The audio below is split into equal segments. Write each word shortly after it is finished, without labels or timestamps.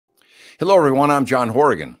Hello, everyone. I'm John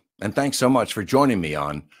Horrigan, and thanks so much for joining me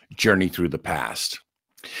on Journey Through the Past.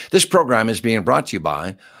 This program is being brought to you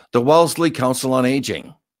by the Wellesley Council on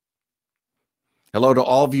Aging. Hello to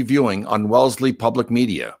all of you viewing on Wellesley Public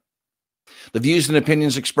Media. The views and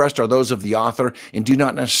opinions expressed are those of the author and do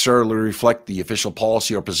not necessarily reflect the official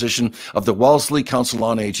policy or position of the Wellesley Council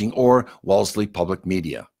on Aging or Wellesley Public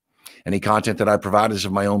Media. Any content that I provide is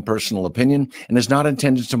of my own personal opinion and is not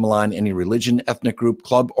intended to malign any religion, ethnic group,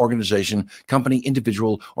 club, organization, company,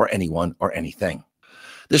 individual, or anyone or anything.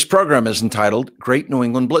 This program is entitled Great New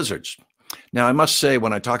England Blizzards. Now, I must say,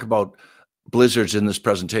 when I talk about blizzards in this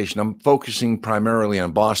presentation, I'm focusing primarily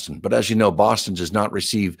on Boston. But as you know, Boston does not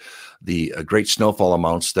receive the great snowfall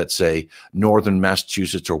amounts that, say, northern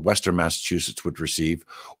Massachusetts or western Massachusetts would receive,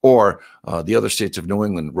 or the other states of New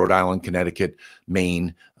England, Rhode Island, Connecticut,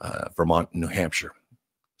 Maine, Vermont, and New Hampshire.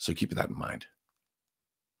 So keep that in mind.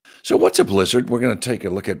 So what's a blizzard? We're going to take a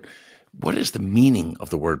look at what is the meaning of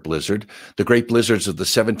the word blizzard, the great blizzards of the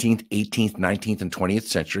 17th, 18th, 19th, and 20th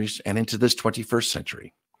centuries, and into this 21st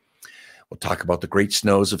century. We'll talk about the great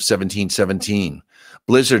snows of 1717,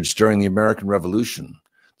 blizzards during the American Revolution,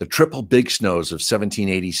 the triple big snows of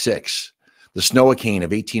 1786, the snowicane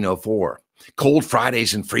of 1804, cold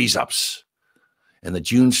Fridays and freeze-ups, and the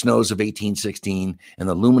June snows of 1816 and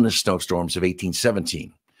the luminous snowstorms of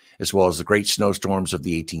 1817, as well as the great snowstorms of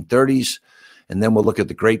the 1830s. And then we'll look at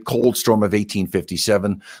the great cold storm of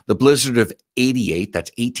 1857, the blizzard of 88,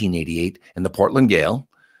 that's 1888, and the Portland Gale.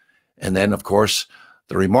 And then, of course,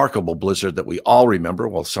 the remarkable blizzard that we all remember,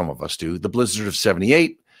 well, some of us do, the blizzard of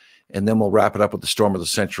 78, and then we'll wrap it up with the storm of the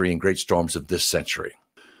century and great storms of this century.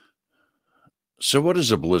 So what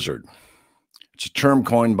is a blizzard? It's a term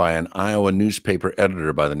coined by an Iowa newspaper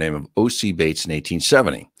editor by the name of O.C. Bates in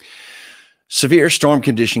 1870. Severe storm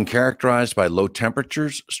condition characterized by low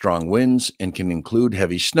temperatures, strong winds, and can include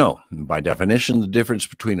heavy snow. And by definition, the difference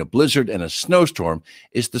between a blizzard and a snowstorm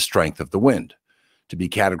is the strength of the wind. To be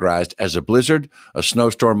categorized as a blizzard, a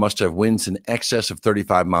snowstorm must have winds in excess of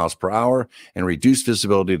 35 miles per hour and reduced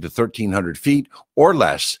visibility to 1,300 feet or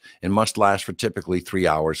less, and must last for typically 3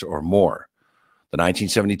 hours or more. The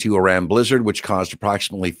 1972 Iran blizzard, which caused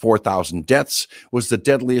approximately 4,000 deaths, was the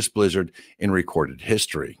deadliest blizzard in recorded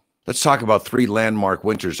history. Let's talk about three landmark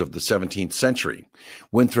winters of the 17th century.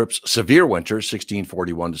 Winthrop's severe winter,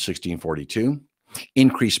 1641 to 1642.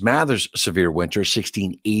 Increase Mather's severe winter,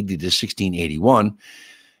 1680 to 1681,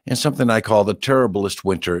 and something I call the terriblest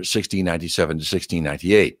winter, 1697 to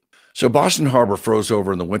 1698. So Boston Harbor froze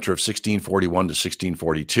over in the winter of 1641 to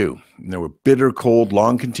 1642. And there were bitter cold,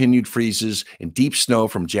 long-continued freezes and deep snow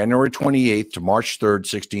from January 28th to March 3rd,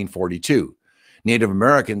 1642. Native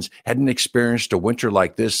Americans hadn't experienced a winter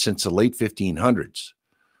like this since the late 1500s.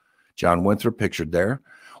 John Winthrop pictured there.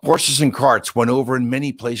 Horses and carts went over in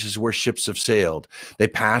many places where ships have sailed. They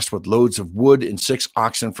passed with loads of wood and 6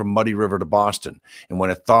 oxen from Muddy River to Boston, and when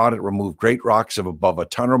it thawed, it removed great rocks of above a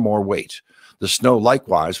ton or more weight. The snow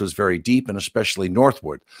likewise was very deep, and especially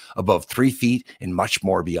northward, above 3 feet and much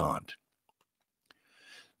more beyond.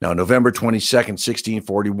 Now, November 22nd,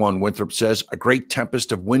 1641, Winthrop says, a great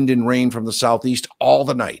tempest of wind and rain from the southeast all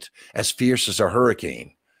the night, as fierce as a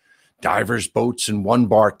hurricane. Divers boats and one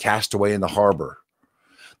bark cast away in the harbor.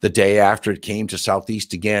 The day after, it came to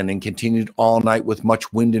southeast again and continued all night with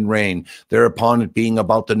much wind and rain. Thereupon, it being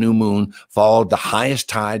about the new moon, followed the highest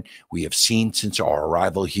tide we have seen since our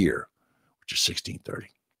arrival here, which is 1630.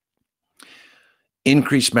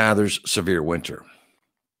 Increase Mather's severe winter.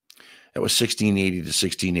 That was 1680 to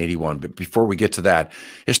 1681. But before we get to that,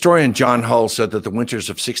 historian John Hull said that the winters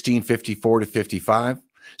of 1654 to 55,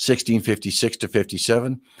 1656 to 57,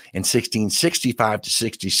 and 1665 to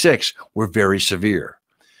 66 were very severe.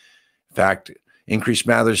 In fact, Increase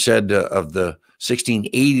Mather said of the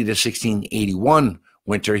 1680 to 1681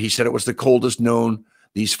 winter, he said it was the coldest known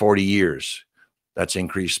these 40 years. That's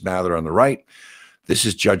Increase Mather on the right. This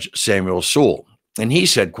is Judge Samuel Sewell. And he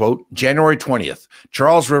said, quote, January 20th,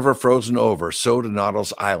 Charles River frozen over, so to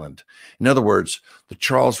Noddle's Island. In other words, the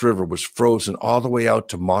Charles River was frozen all the way out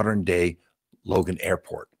to modern-day Logan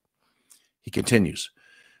Airport. He continues,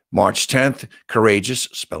 March 10th, courageous,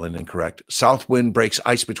 spelling incorrect, south wind breaks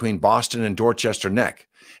ice between Boston and Dorchester Neck.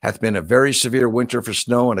 Hath been a very severe winter for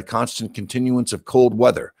snow and a constant continuance of cold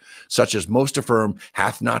weather, such as most affirm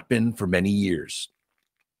hath not been for many years.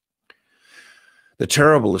 The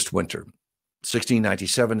terriblest winter,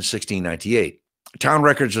 1697 to 1698. Town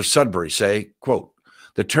records of Sudbury say, quote,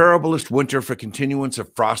 the terriblest winter for continuance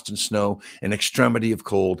of frost and snow and extremity of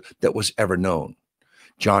cold that was ever known.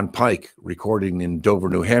 John Pike, recording in Dover,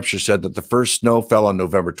 New Hampshire, said that the first snow fell on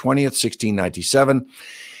November 20th, 1697,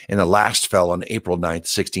 and the last fell on April 9th,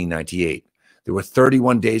 1698. There were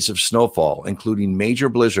 31 days of snowfall, including major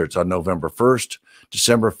blizzards on November 1st,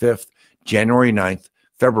 December 5th, January 9th,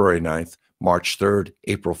 February 9th, March 3rd,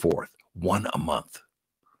 April 4th. One a month.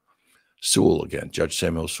 Sewell again, Judge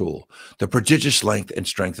Samuel Sewell. The prodigious length and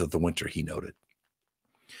strength of the winter, he noted.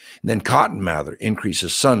 And then Cotton Mather,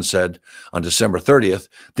 Increase's son, said on December 30th,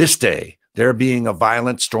 this day, there being a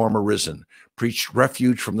violent storm arisen, preached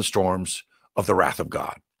refuge from the storms of the wrath of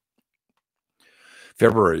God.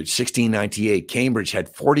 February 1698, Cambridge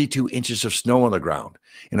had 42 inches of snow on the ground.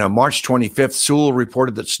 And on March 25th, Sewell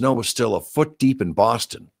reported that snow was still a foot deep in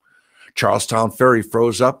Boston. Charlestown Ferry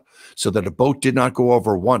froze up so that a boat did not go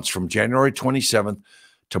over once from January 27th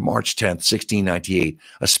to March 10th, 1698,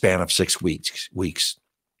 a span of 6 weeks.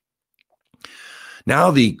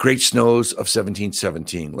 Now the great snows of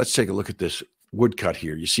 1717. Let's take a look at this woodcut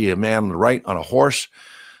here. You see a man on the right on a horse.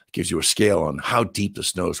 It gives you a scale on how deep the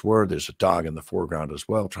snows were. There's a dog in the foreground as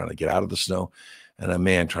well trying to get out of the snow, and a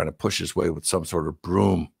man trying to push his way with some sort of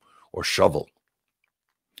broom or shovel.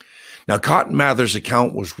 Now, Cotton Mather's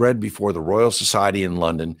account was read before the Royal Society in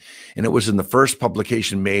London, and it was in the first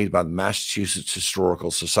publication made by the Massachusetts Historical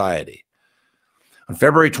Society. On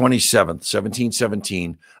February 27th,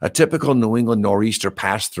 1717, a typical New England nor'easter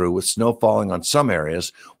passed through with snow falling on some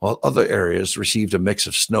areas, while other areas received a mix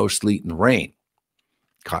of snow, sleet, and rain.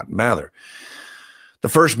 Cotton Mather. The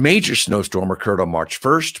first major snowstorm occurred on March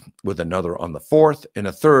 1st, with another on the 4th, and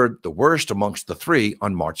a third, the worst amongst the three,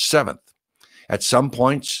 on March 7th. At some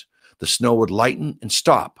points, the snow would lighten and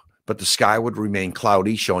stop, but the sky would remain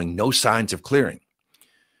cloudy, showing no signs of clearing.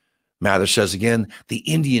 Mather says again, the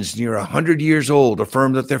Indians near 100 years old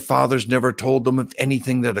affirm that their fathers never told them of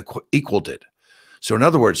anything that equaled it. So in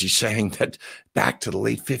other words, he's saying that back to the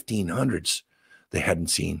late 1500s, they hadn't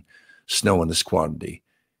seen snow in this quantity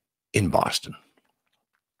in Boston.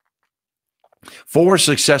 4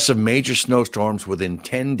 successive major snowstorms within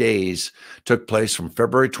 10 days took place from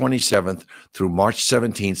February 27th through March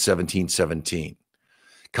 17th, 1717.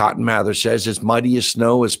 Cotton Mather says as mighty as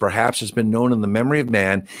snow as perhaps has been known in the memory of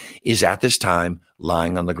man is at this time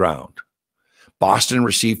lying on the ground. Boston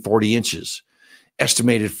received 40 inches,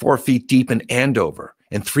 estimated 4 feet deep in Andover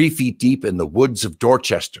and 3 feet deep in the woods of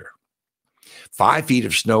Dorchester. 5 feet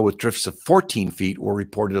of snow with drifts of 14 feet were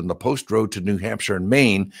reported on the post road to New Hampshire and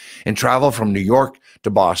Maine, and travel from New York to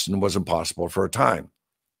Boston was impossible for a time.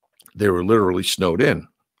 They were literally snowed in.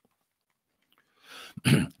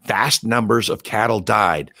 Vast numbers of cattle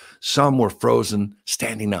died. Some were frozen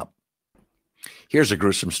standing up. Here's a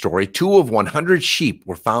gruesome story. 2 of 100 sheep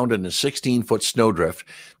were found in a 16-foot snowdrift.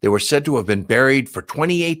 They were said to have been buried for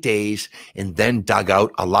 28 days and then dug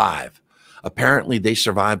out alive. Apparently, they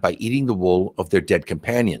survived by eating the wool of their dead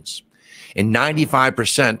companions. And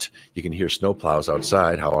 95%, you can hear snowplows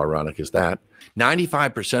outside. How ironic is that?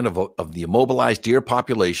 95% of the immobilized deer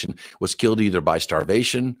population was killed either by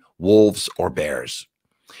starvation, wolves, or bears.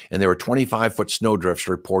 And there were 25-foot snowdrifts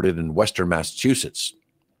reported in western Massachusetts.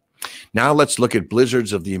 Now let's look at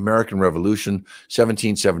blizzards of the American Revolution,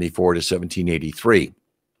 1774 to 1783.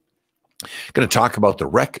 I'm going to talk about the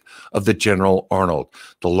wreck of the General Arnold,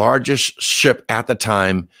 the largest ship at the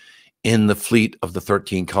time in the fleet of the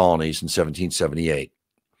 13 colonies in 1778.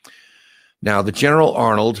 Now, the General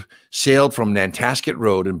Arnold sailed from Nantasket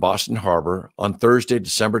Road in Boston Harbor on Thursday,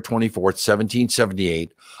 December 24th,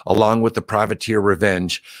 1778, along with the privateer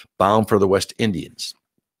Revenge, bound for the West Indies.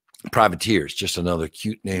 Privateers, just another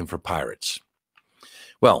cute name for pirates.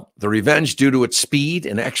 Well, the Revenge, due to its speed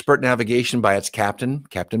and expert navigation by its captain,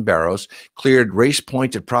 Captain Barrows, cleared Race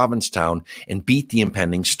Point at Provincetown and beat the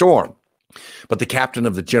impending storm. But the captain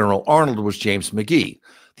of the General Arnold was James McGee.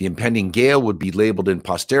 The impending gale would be labeled in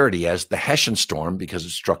posterity as the Hessian storm because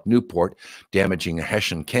it struck Newport, damaging a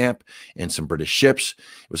Hessian camp and some British ships.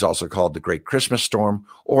 It was also called the Great Christmas Storm,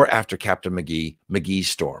 or after Captain McGee, McGee's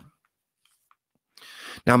Storm.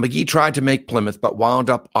 Now, McGee tried to make Plymouth, but wound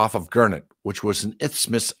up off of Gurnet, which was an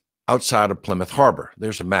isthmus outside of Plymouth Harbor.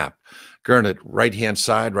 There's a map. Gurnet, right-hand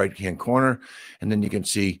side, right-hand corner, and then you can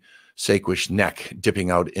see Saquesh Neck dipping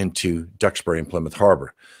out into Duxbury and Plymouth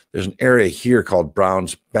Harbor. There's an area here called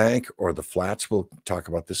Brown's Bank, or the Flats. We'll talk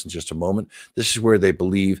about this in just a moment. This is where they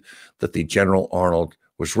believe that the General Arnold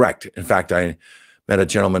was wrecked. In fact, I met a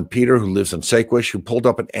gentleman, Peter, who lives in Saquesh, who pulled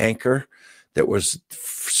up an anchor that was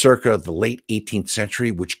circa the late 18th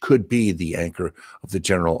century, which could be the anchor of the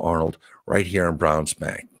General Arnold right here in Brown's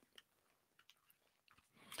Bank.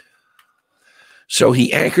 So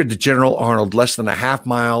he anchored the General Arnold less than a half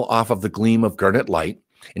mile off of the gleam of Gurnet Light,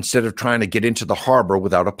 instead of trying to get into the harbor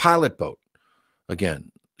without a pilot boat.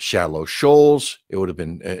 Again, shallow shoals. It would have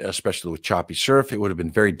been, especially with choppy surf, it would have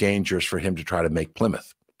been very dangerous for him to try to make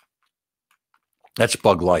Plymouth. That's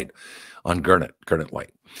bug light on Gurnet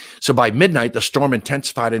light. So by midnight, the storm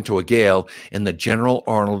intensified into a gale, and the General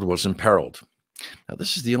Arnold was imperiled. Now,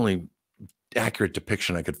 this is the only accurate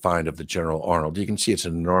depiction I could find of the General Arnold. You can see it's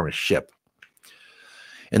an enormous ship.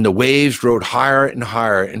 And the waves rode higher and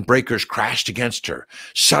higher, and breakers crashed against her.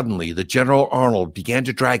 Suddenly, the General Arnold began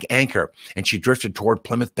to drag anchor, and she drifted toward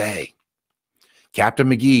Plymouth Bay. Captain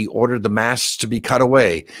McGee ordered the masts to be cut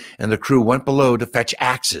away, and the crew went below to fetch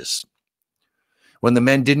axes. When the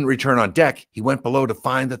men didn't return on deck, he went below to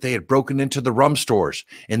find that they had broken into the rum stores,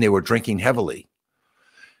 and they were drinking heavily.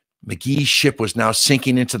 McGee's ship was now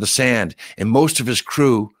sinking into the sand, and most of his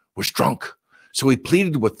crew was drunk. So he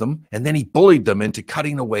pleaded with them, and then he bullied them into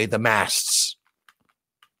cutting away the masts.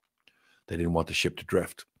 They didn't want the ship to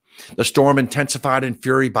drift. The storm intensified in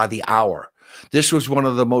fury by the hour. This was one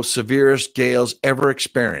of the most severest gales ever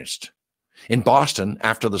experienced. In Boston,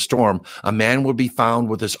 after the storm, a man would be found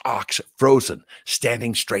with his ox frozen,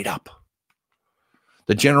 standing straight up.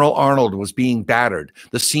 The General Arnold was being battered.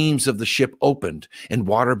 The seams of the ship opened, and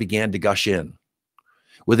water began to gush in.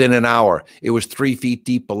 Within an hour, it was 3 feet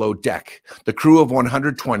deep below deck. The crew of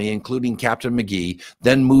 120, including Captain McGee,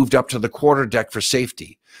 then moved up to the quarterdeck for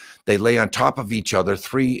safety. They lay on top of each other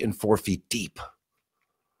 3 and 4 feet deep.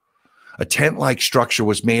 A tent-like structure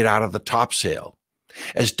was made out of the topsail.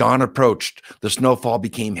 As dawn approached, the snowfall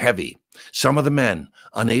became heavy. Some of the men,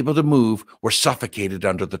 unable to move, were suffocated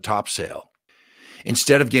under the topsail.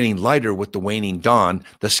 Instead of getting lighter with the waning dawn,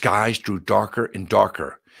 the skies grew darker and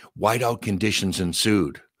darker. Whiteout conditions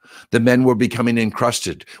ensued. The men were becoming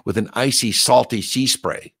encrusted with an icy, salty sea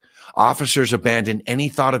spray. Officers abandoned any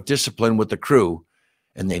thought of discipline with the crew,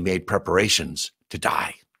 and they made preparations to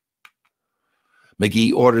die.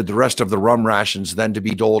 McGee ordered the rest of the rum rations then to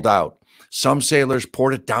be doled out. Some sailors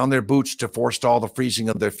poured it down their boots to forestall the freezing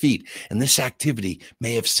of their feet, and this activity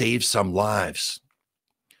may have saved some lives.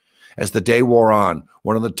 As the day wore on,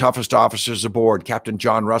 one of the toughest officers aboard, Captain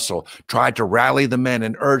John Russell, tried to rally the men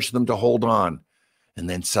and urge them to hold on. And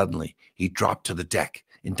then suddenly, he dropped to the deck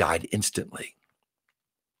and died instantly.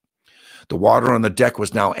 The water on the deck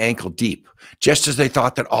was now ankle deep. Just as they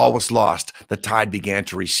thought that all was lost, the tide began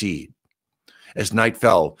to recede. As night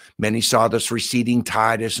fell, many saw this receding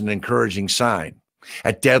tide as an encouraging sign.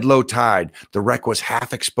 At dead low tide, the wreck was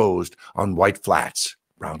half exposed on White Flats,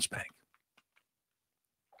 Browns Bank.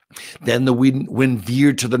 Then the wind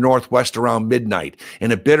veered to the northwest around midnight,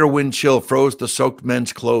 and a bitter wind chill froze the soaked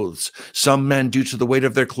men's clothes. Some men, due to the weight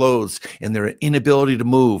of their clothes and their inability to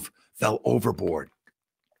move, fell overboard.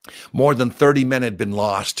 More than 30 men had been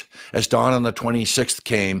lost. As dawn on the 26th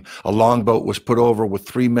came, a longboat was put over with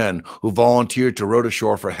 3 men who volunteered to row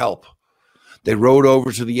ashore for help. They rowed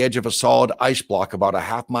over to the edge of a solid ice block about a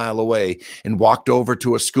half-mile away and walked over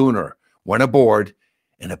to a schooner, went aboard,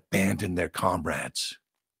 and abandoned their comrades.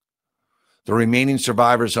 The remaining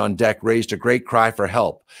survivors on deck raised a great cry for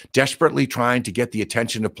help, desperately trying to get the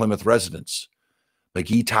attention of Plymouth residents.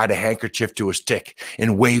 McGee tied a handkerchief to his stick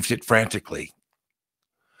and waved it frantically.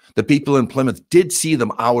 The people in Plymouth did see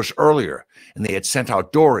them hours earlier, and they had sent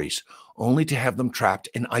out dories, only to have them trapped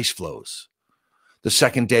in ice floes. The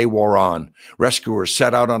second day wore on. Rescuers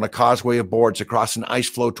set out on a causeway of boards across an ice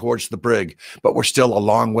floe towards the brig, but were still a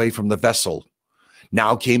long way from the vessel.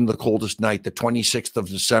 Now came the coldest night, the 26th of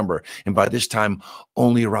December, and by this time,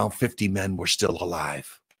 only around 50 men were still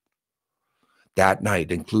alive. That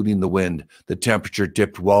night, including the wind, the temperature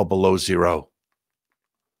dipped well below zero.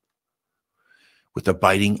 With the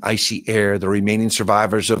biting, icy air, the remaining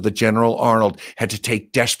survivors of the General Arnold had to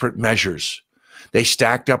take desperate measures. They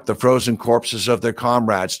stacked up the frozen corpses of their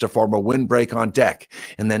comrades to form a windbreak on deck,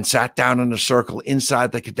 and then sat down in a circle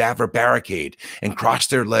inside the cadaver barricade and crossed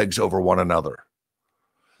their legs over one another.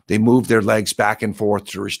 They moved their legs back and forth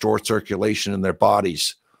to restore circulation in their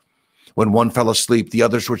bodies. When one fell asleep, the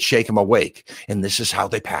others would shake him awake, and this is how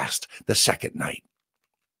they passed the second night.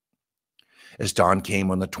 As dawn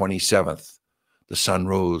came on the 27th, the sun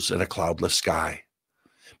rose in a cloudless sky.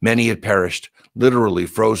 Many had perished, literally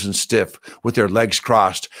frozen stiff, with their legs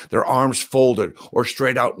crossed, their arms folded or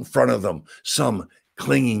straight out in front of them, some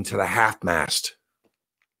clinging to the half-mast.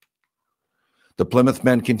 The Plymouth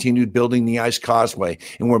men continued building the ice causeway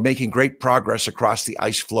and were making great progress across the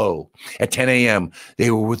ice floe. At 10 a.m., they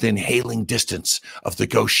were within hailing distance of the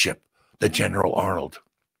ghost ship, the General Arnold.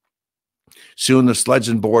 Soon the sleds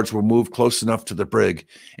and boards were moved close enough to the brig,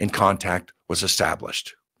 and contact was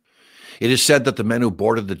established. It is said that the men who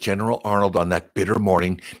boarded the General Arnold on that bitter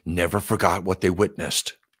morning never forgot what they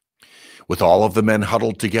witnessed. With all of the men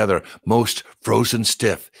huddled together, most frozen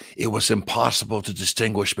stiff, it was impossible to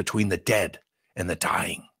distinguish between the dead and the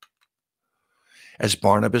dying. As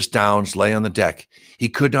Barnabas Downs lay on the deck, he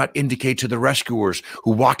could not indicate to the rescuers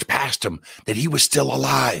who walked past him that he was still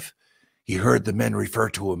alive. He heard the men refer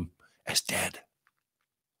to him as dead.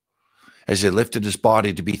 As they lifted his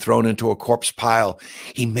body to be thrown into a corpse pile,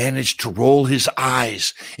 he managed to roll his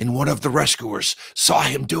eyes, and one of the rescuers saw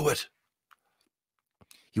him do it.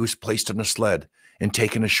 He was placed on a sled and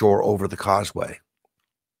taken ashore over the causeway.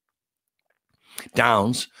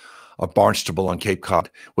 Downs, a Barnstable on Cape Cod,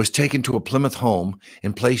 was taken to a Plymouth home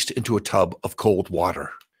and placed into a tub of cold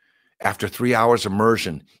water. After 3 hours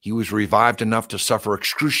immersion, he was revived enough to suffer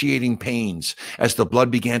excruciating pains as the blood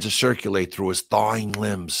began to circulate through his thawing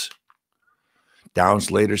limbs. Downs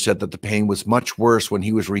later said that the pain was much worse when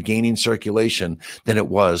he was regaining circulation than it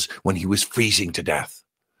was when he was freezing to death.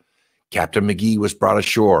 Captain McGee was brought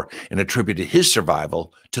ashore and attributed his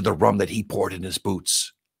survival to the rum that he poured in his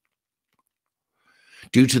boots.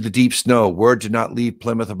 Due to the deep snow, word did not leave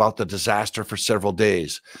Plymouth about the disaster for several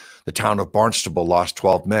days. The town of Barnstable lost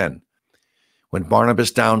 12 men. When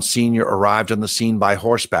Barnabas Downs Sr. arrived on the scene by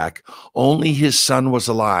horseback, only his son was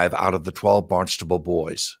alive out of the 12 Barnstable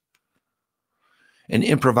boys. An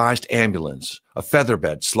improvised ambulance, a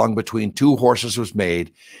featherbed slung between two horses was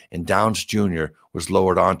made, and Downs Jr. was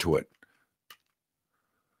lowered onto it.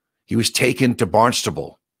 He was taken to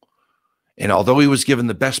Barnstable, and although he was given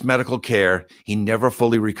the best medical care, he never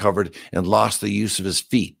fully recovered and lost the use of his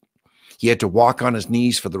feet. He had to walk on his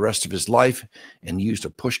knees for the rest of his life and used a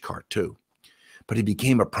pushcart too. But he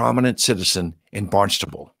became a prominent citizen in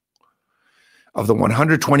Barnstable. Of the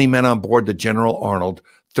 120 men on board the General Arnold,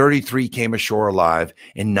 33 came ashore alive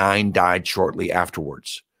and 9 died shortly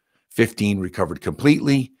afterwards. 15 recovered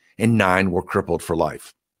completely and 9 were crippled for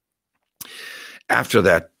life. After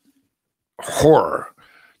that horror,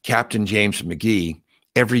 Captain James McGee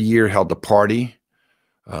every year held a party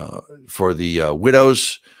for the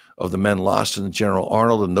widows of the men lost in the General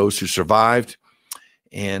Arnold and those who survived.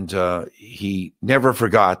 And he never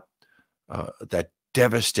forgot that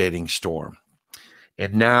devastating storm.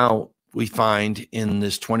 And now we find in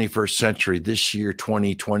this 21st century, this year,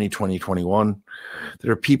 2020, 2021,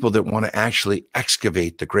 there are people that want to actually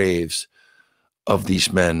excavate the graves of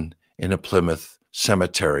these men in a Plymouth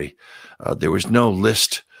cemetery. There was no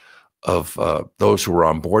list of those who were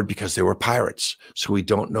on board because they were pirates. So we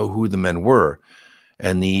don't know who the men were.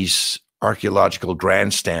 And these archaeological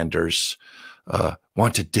grandstanders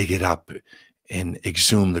want to dig it up and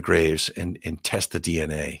exhume the graves and test the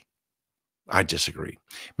DNA. I disagree.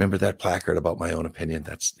 Remember that placard about my own opinion?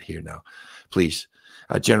 That's here now. Please,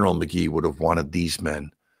 General McGee would have wanted these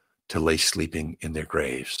men to lay sleeping in their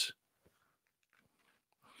graves.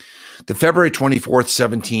 The February 24th,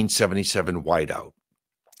 1777 whiteout.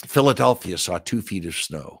 Philadelphia saw 2 feet of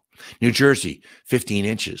snow. New Jersey, 15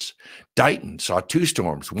 inches. Dighton saw 2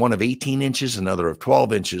 storms, one of 18 inches, another of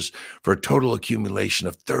 12 inches, for a total accumulation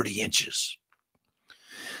of 30 inches.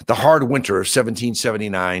 The hard winter of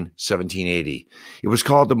 1779-1780. It was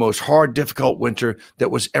called the most hard, difficult winter that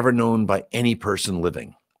was ever known by any person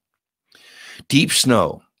living. Deep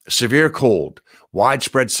snow, severe cold,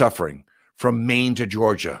 widespread suffering from Maine to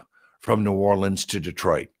Georgia, from New Orleans to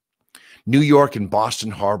Detroit. New York and Boston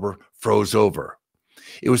Harbor froze over.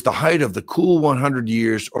 It was the height of the cool 100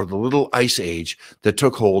 years or the little ice age that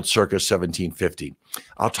took hold circa 1750.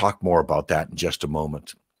 I'll talk more about that in just a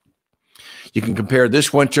moment. You can compare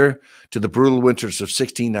this winter to the brutal winters of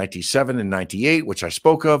 1697 and 98, which I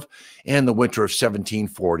spoke of, and the winter of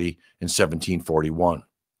 1740 and 1741.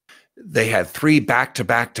 They had 3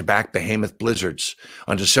 back-to-back-to-back behemoth blizzards.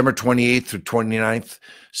 On December 28th through 29th,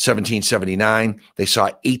 1779, they saw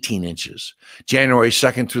 18 inches. January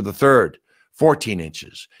 2nd through the 3rd, 14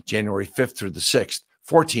 inches. January 5th through the 6th,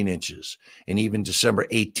 14 inches. And even December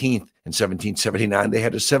 18th in 1779, they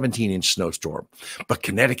had a 17-inch snowstorm. But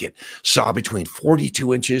Connecticut saw between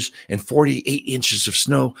 42 inches and 48 inches of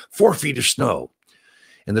snow, 4 feet of snow.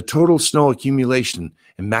 And the total snow accumulation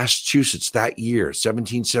in Massachusetts that year,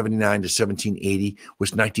 1779 to 1780,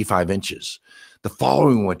 was 95 inches. The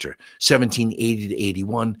following winter, 1780 to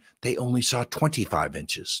 81, they only saw 25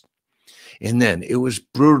 inches. And then it was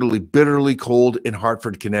brutally, bitterly cold in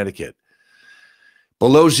Hartford, Connecticut.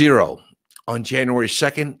 Below zero on January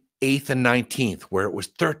 2nd, 8th, and 19th, where it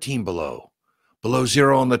was 13 below. Below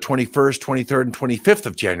zero on the 21st, 23rd, and 25th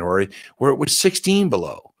of January, where it was 16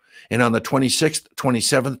 below. And on the 26th,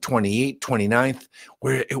 27th, 28th, 29th,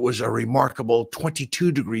 where it was a remarkable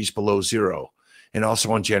 22 degrees below zero. and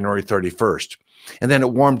also on January 31st. And then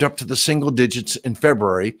it warmed up to the single digits in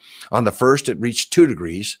February. On the 1st, it reached 2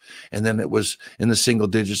 degrees, and then it was in the single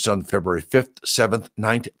digits on February 5th, 7th,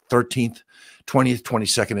 9th, 13th, 20th,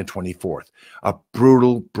 22nd, and 24th. A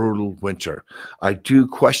brutal, brutal winter. I do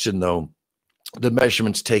question, though, the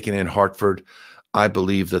measurements taken in Hartford. I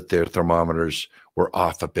believe that their thermometers were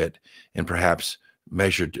off a bit and perhaps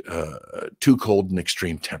measured too cold and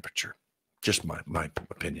extreme temperature. Just my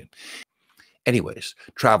opinion. Anyways,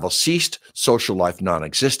 travel ceased, social life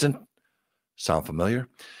non-existent. Sound familiar?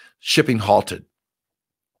 Shipping halted.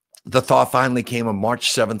 The thaw finally came on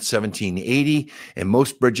March 7th, 1780, and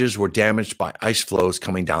most bridges were damaged by ice flows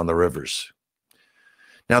coming down the rivers.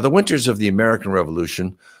 Now, the winters of the American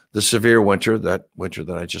Revolution, the severe winter that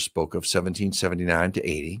I just spoke of, 1779 to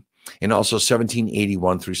 80, and also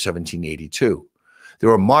 1781 through 1782. There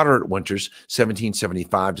were moderate winters, 1775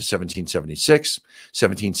 to 1776,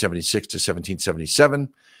 1776 to 1777, and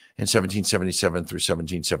 1777 through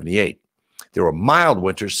 1778. There were mild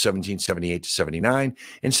winters, 1778 to 79,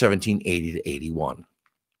 and 1780 to 81.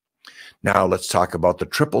 Now let's talk about the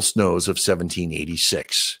triple snows of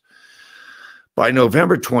 1786. By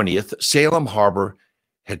November 20th, Salem Harbor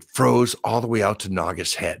had froze all the way out to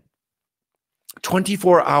Naugus Head.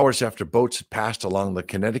 24 hours after boats had passed along the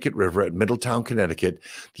Connecticut River at Middletown, Connecticut,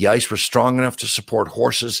 the ice was strong enough to support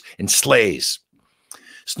horses and sleighs.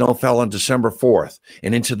 Snow fell on December 4th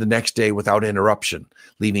and into the next day without interruption,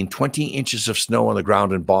 leaving 20 inches of snow on the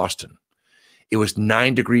ground in Boston. It was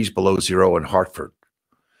 9 degrees below zero in Hartford.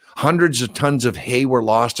 Hundreds of tons of hay were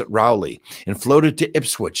lost at Rowley and floated to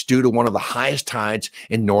Ipswich due to one of the highest tides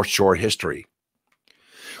in North Shore history.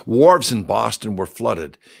 Wharves in Boston were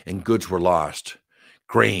flooded and goods were lost.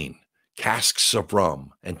 Grain, casks of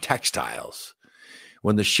rum, and textiles.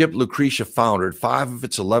 When the ship Lucretia foundered, 5 of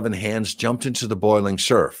its 11 hands jumped into the boiling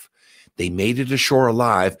surf. They made it ashore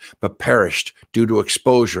alive, but perished due to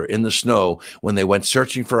exposure in the snow when they went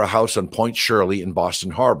searching for a house on Point Shirley in Boston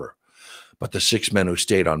Harbor. But the 6 men who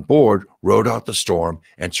stayed on board rode out the storm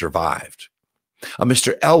and survived. A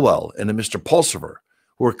Mr. Elwell and a Mr. Pulsiver,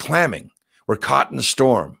 who were clamming, were caught in the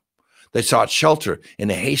storm. They sought shelter in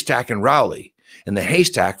a haystack in Rowley, and the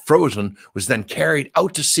haystack, frozen, was then carried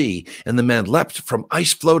out to sea, and the men leapt from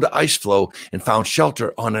ice floe to ice floe and found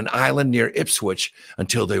shelter on an island near Ipswich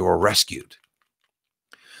until they were rescued.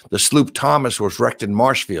 The sloop Thomas was wrecked in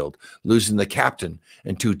Marshfield, losing the captain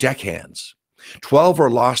and 2 deckhands. 12 were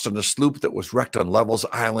lost on a sloop that was wrecked on Levels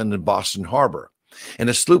Island in Boston Harbor, and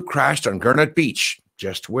a sloop crashed on Gurnett Beach,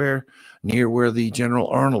 just near where the General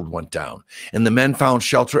Arnold went down, and the men found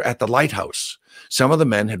shelter at the lighthouse. Some of the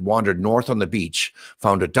men had wandered north on the beach,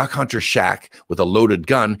 found a duck hunter shack with a loaded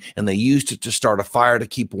gun, and they used it to start a fire to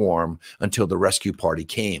keep warm until the rescue party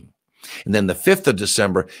came. And then the 5th of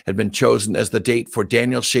December had been chosen as the date for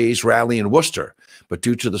Daniel Shays' rally in Worcester, but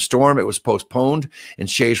due to the storm, it was postponed, and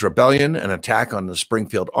Shays' rebellion, an attack on the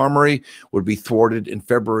Springfield Armory, would be thwarted in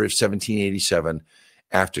February of 1787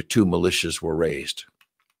 after 2 militias were raised.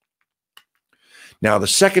 Now, the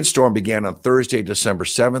second storm began on Thursday, December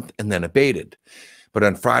 7th, and then abated. But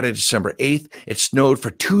on Friday, December 8th, it snowed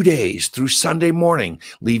for 2 days through Sunday morning,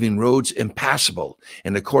 leaving roads impassable.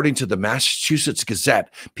 And according to the Massachusetts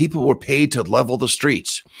Gazette, people were paid to level the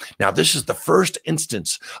streets. Now, this is the first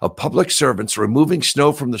instance of public servants removing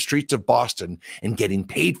snow from the streets of Boston and getting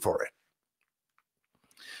paid for it.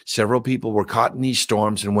 Several people were caught in these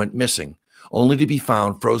storms and went missing, only to be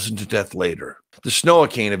found frozen to death later. The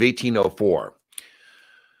Snow-a-Cane of 1804.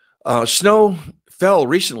 Snow fell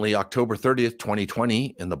recently, October 30th,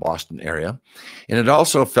 2020, in the Boston area, and it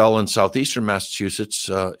also fell in southeastern Massachusetts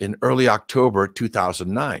in early October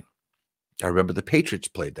 2009. I remember the Patriots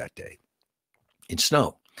played that day in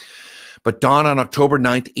snow. But dawn on October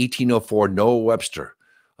 9th, 1804, Noah Webster,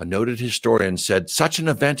 a noted historian, said, "Such an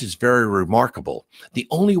event is very remarkable, the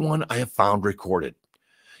only one I have found recorded.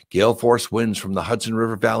 Gale force winds from the Hudson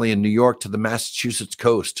River Valley in New York to the Massachusetts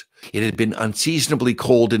coast. It had been unseasonably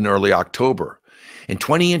cold in early October, and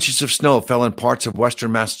 20 inches of snow fell in parts of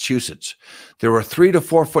western Massachusetts. There were 3 to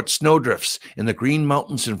 4 foot snowdrifts in the Green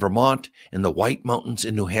Mountains in Vermont and the White Mountains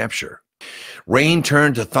in New Hampshire. Rain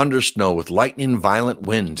turned to thunder snow with lightning and violent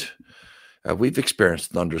wind." We've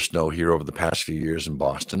experienced thunder snow here over the past few years in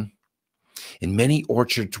Boston, and many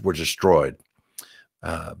orchards were destroyed.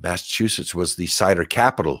 Massachusetts was the cider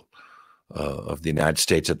capital of the United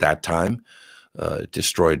States at that time. It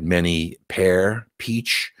destroyed many pear,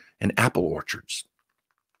 peach, and apple orchards.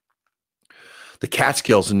 The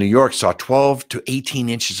Catskills in New York saw 12 to 18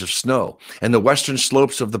 inches of snow, and the western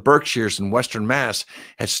slopes of the Berkshires in western Mass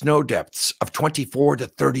had snow depths of 24 to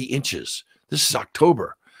 30 inches. This is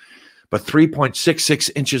October. But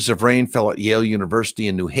 3.66 inches of rain fell at Yale University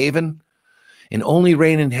in New Haven, and only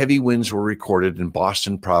rain and heavy winds were recorded in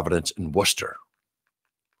Boston, Providence, and Worcester.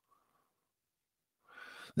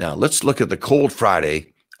 Now, let's look at the Cold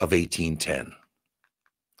Friday of 1810.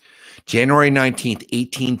 January 19th,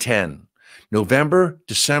 1810. November,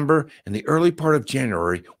 December, and the early part of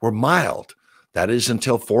January were mild. That is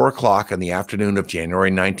until 4 o'clock in the afternoon of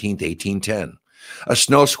January 19th, 1810. A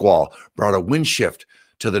snow squall brought a wind shift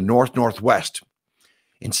to the north-northwest.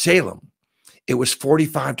 In Salem, it was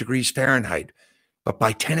 45 degrees Fahrenheit, but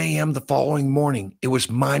by 10 a.m. the following morning, it was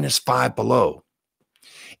 -5 below.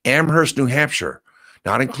 Amherst, New Hampshire,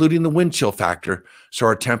 not including the wind chill factor,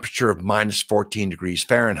 saw a temperature of -14 degrees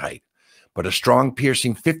Fahrenheit, but a strong,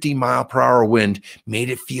 piercing 50-mile-per-hour wind made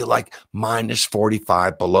it feel like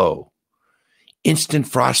 -45 below. Instant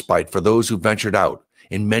frostbite for those who ventured out,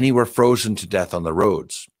 and many were frozen to death on the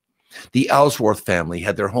roads. The Ellsworth family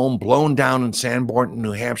had their home blown down in Sanborn,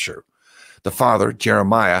 New Hampshire. The father,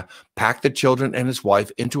 Jeremiah, packed the children and his wife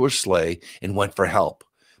into a sleigh and went for help,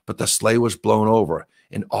 but the sleigh was blown over,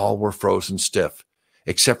 and all were frozen stiff,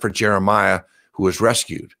 except for Jeremiah, who was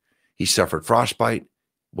rescued. He suffered frostbite,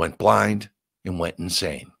 went blind, and went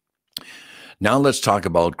insane. Now let's talk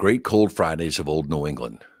about Great Cold Fridays of Old New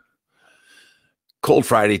England. Cold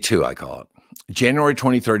Friday 2, I call it. January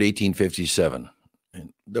 23rd, 1857.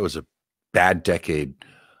 And that was a bad decade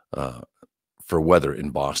for weather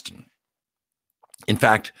in Boston. In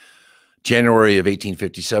fact, January of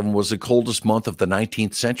 1857 was the coldest month of the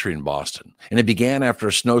 19th century in Boston, and it began after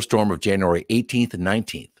a snowstorm of January 18th and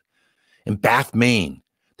 19th. In Bath, Maine,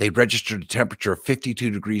 they registered a temperature of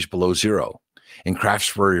 52 degrees below zero. In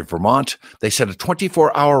Craftsbury, Vermont, they set a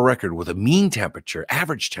 24-hour record with a mean temperature,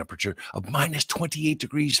 average temperature, of -28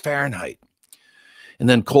 degrees Fahrenheit. And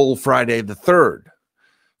then Cold Friday the 3rd,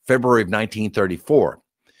 February of 1934,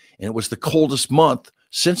 and it was the coldest month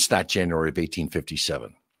since that January of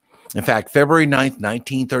 1857. In fact, February 9th,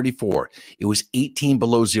 1934, it was 18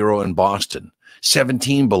 below zero in Boston,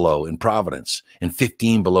 17 below in Providence, and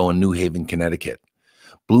 15 below in New Haven, Connecticut.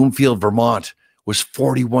 Bloomfield, Vermont was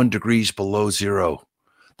 41 degrees below zero.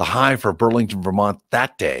 The high for Burlington, Vermont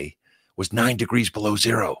that day was 9 degrees below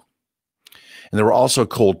zero. And there were also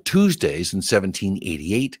cold Tuesdays in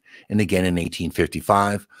 1788 and again in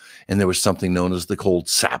 1855. And there was something known as the Cold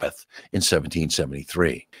Sabbath in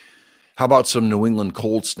 1773. How about some New England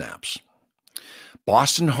cold snaps?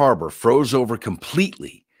 Boston Harbor froze over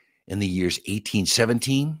completely in the years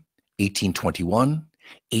 1817, 1821,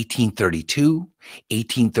 1832,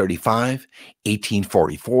 1835,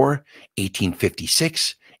 1844,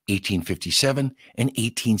 1856, 1857, and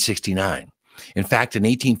 1869. In fact, in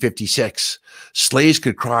 1856, sleighs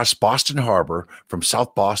could cross Boston Harbor from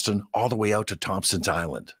South Boston all the way out to Thompson's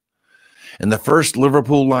Island. And the first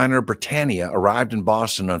Liverpool liner, Britannia, arrived in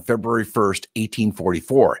Boston on February 1st,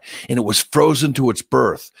 1844, and it was frozen to its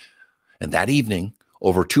berth. And that evening,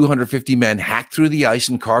 over 250 men hacked through the ice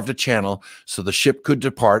and carved a channel so the ship could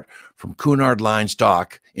depart from Cunard Line's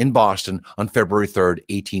dock in Boston on February 3rd,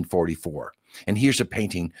 1844. And here's a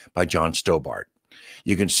painting by John Stobart.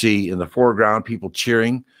 You can see in the foreground people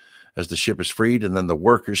cheering as the ship is freed, and then the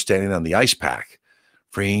workers standing on the ice pack,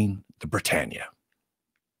 freeing the Britannia.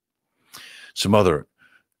 Some other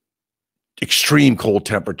extreme cold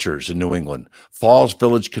temperatures in New England. Falls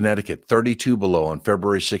Village, Connecticut, 32 below on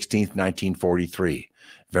February 16th, 1943.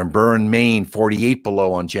 Van Buren, Maine, 48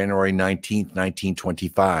 below on January 19th,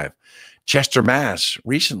 1925. Chester, Mass,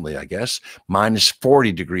 recently, I guess,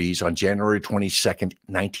 -40 degrees on January 22nd,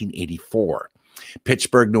 1984.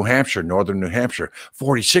 Pittsburgh, New Hampshire, northern New Hampshire,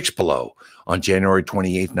 46 below on January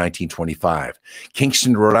 28th, 1925.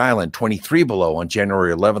 Kingston, Rhode Island, 23 below on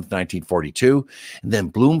January 11th, 1942. And then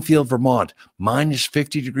Bloomfield, Vermont,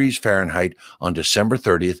 -50 degrees Fahrenheit on December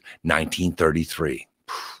 30th, 1933.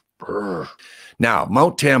 Now,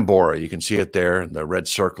 Mount Tambora, you can see it there in the red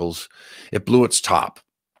circles. It blew its top.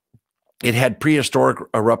 It had prehistoric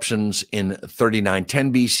eruptions in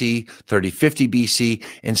 3910 BC, 3050 BC,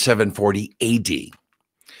 and 740 AD.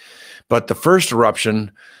 But the first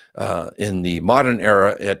eruption in the modern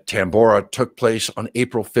era at Tambora took place on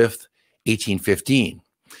April 5th, 1815.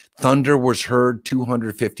 Thunder was heard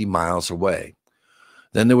 250 miles away.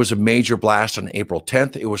 Then there was a major blast on April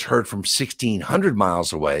 10th. It was heard from 1,600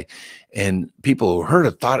 miles away, and people who heard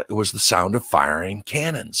it thought it was the sound of firing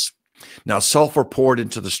cannons. Now, sulfur poured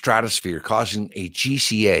into the stratosphere, causing a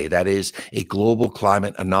GCA, that is, a global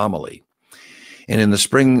climate anomaly. And in the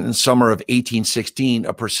spring and summer of 1816,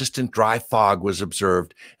 a persistent dry fog was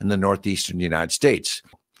observed in the northeastern United States.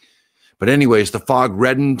 But anyways, the fog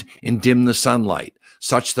reddened and dimmed the sunlight.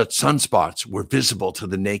 such that sunspots were visible to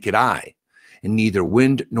the naked eye, and neither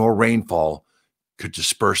wind nor rainfall could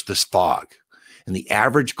disperse this fog. And the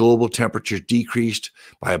average global temperature decreased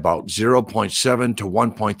by about 0.7 to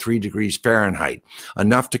 1.3 degrees Fahrenheit,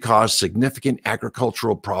 enough to cause significant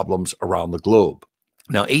agricultural problems around the globe.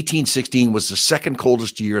 Now, 1816 was the second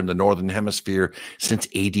coldest year in the Northern Hemisphere since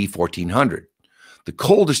AD 1400. The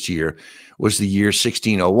coldest year was the year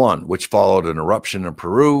 1601, which followed an eruption in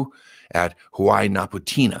Peru at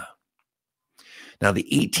Huaynaputina. Now, the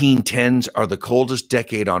 1810s are the coldest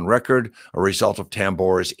decade on record, a result of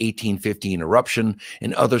Tambora's 1815 eruption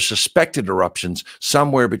and other suspected eruptions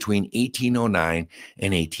somewhere between 1809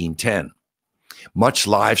 and 1810. Much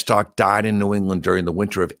livestock died in New England during the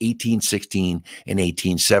winter of 1816 and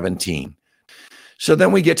 1817. So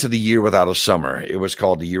then we get to the year without a summer. It was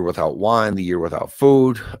called the year without wine, the year without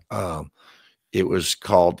food. It was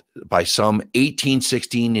called by some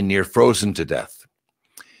 1816 and near frozen to death.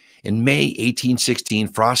 In May 1816,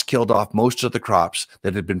 frost killed off most of the crops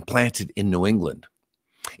that had been planted in New England.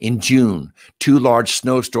 In June, 2 large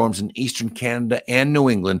snowstorms in eastern Canada and New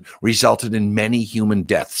England resulted in many human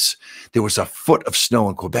deaths. There was a foot of snow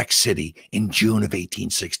in Quebec City in June of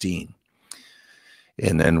 1816.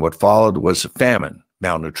 And then what followed was famine,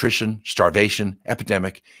 malnutrition, starvation,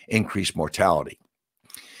 epidemic, increased mortality.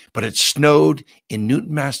 But it snowed in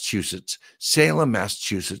Newton, Massachusetts, Salem,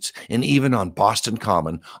 Massachusetts, and even on Boston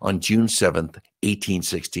Common on June 7th,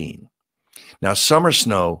 1816. Now, summer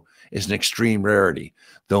snow is an extreme rarity,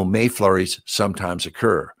 though May flurries sometimes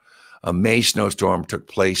occur. A May snowstorm took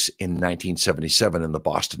place in 1977 in the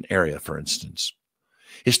Boston area, for instance.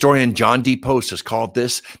 Historian John D. Post has called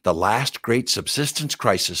this the last great subsistence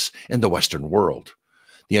crisis in the Western world.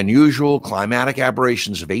 The unusual climatic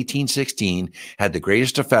aberrations of 1816 had the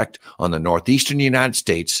greatest effect on the northeastern United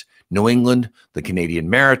States, New England, the Canadian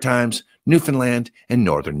Maritimes, Newfoundland, and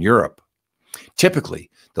Northern Europe. Typically,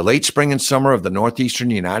 the late spring and summer of the northeastern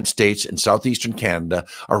United States and southeastern Canada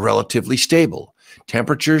are relatively stable.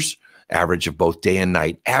 Temperatures, average of both day and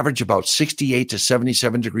night, average about 68 to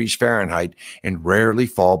 77 degrees Fahrenheit and rarely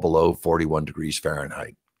fall below 41 degrees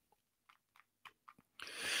Fahrenheit.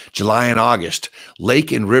 July and August,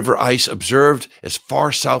 lake and river ice observed as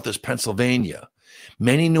far south as Pennsylvania.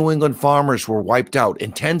 Many New England farmers were wiped out,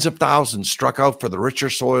 and tens of thousands struck out for the richer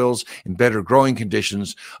soils and better growing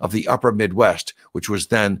conditions of the upper Midwest, which was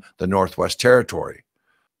then the Northwest Territory.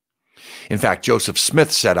 In fact, Joseph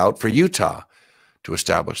Smith set out for Utah to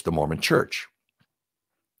establish the Mormon Church.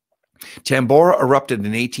 Tambora erupted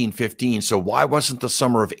in 1815, so why wasn't the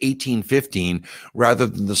summer of 1815 rather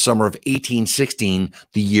than the summer of 1816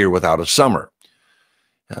 the year without a summer?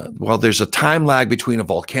 Well, there's a time lag between a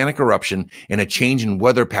volcanic eruption and a change in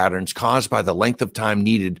weather patterns caused by the length of time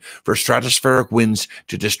needed for stratospheric winds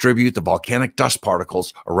to distribute the volcanic dust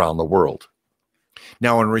particles around the world.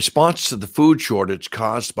 Now, in response to the food shortage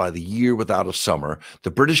caused by the year without a summer,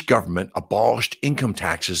 the British government abolished income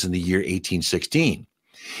taxes in the year 1816.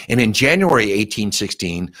 And in January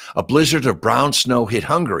 1816, a blizzard of brown snow hit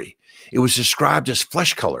Hungary. It was described as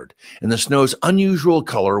flesh-colored, and the snow's unusual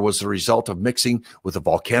color was the result of mixing with the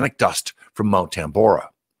volcanic dust from Mount Tambora.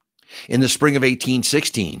 In the spring of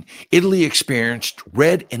 1816, Italy experienced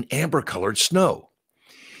red and amber-colored snow.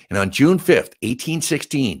 And on June 5th,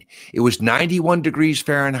 1816, it was 91 degrees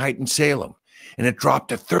Fahrenheit in Salem, and it dropped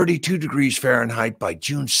to 32 degrees Fahrenheit by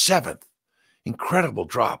June 7th. Incredible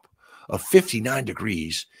drop of 59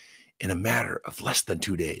 degrees in a matter of less than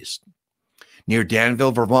 2 days. Near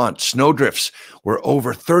Danville, Vermont, snowdrifts were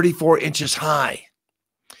over 34 inches high.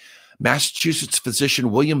 Massachusetts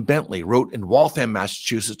physician William Bentley wrote in Waltham,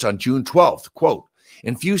 Massachusetts on June 12th, quote,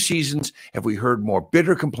 "In few seasons have we heard more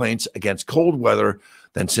bitter complaints against cold weather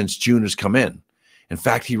than since June has come in." In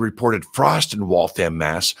fact, he reported frost in Waltham,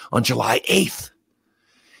 Mass on July 8th.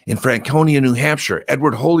 In Franconia, New Hampshire,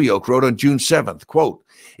 Edward Holyoake wrote on June 7th, quote,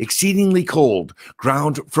 "Exceedingly cold,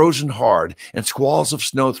 ground frozen hard, and squalls of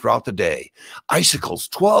snow throughout the day. Icicles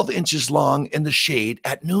 12 inches long in the shade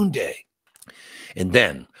at noonday." And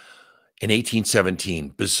then, in 1817,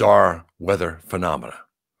 bizarre weather phenomena.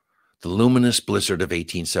 The luminous blizzard of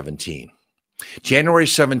 1817. January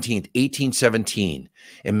 17th, 1817,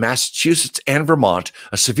 in Massachusetts and Vermont,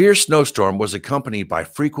 a severe snowstorm was accompanied by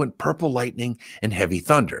frequent purple lightning and heavy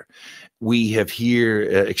thunder. We have here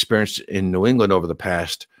experienced in New England over the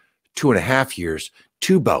past 2.5 years,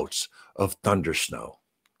 2 bouts of thunder snow.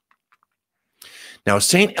 Now,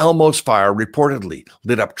 St. Elmo's fire reportedly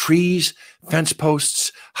lit up trees, fence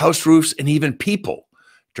posts, house roofs, and even people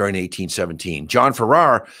during 1817. John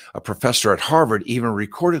Farrar, a professor at Harvard, even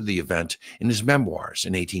recorded the event in his memoirs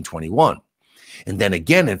in 1821. And then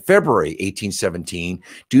again in February 1817,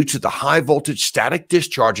 due to the high voltage static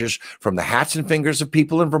discharges from the hats and fingers of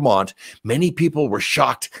people in Vermont, many people were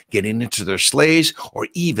shocked getting into their sleighs or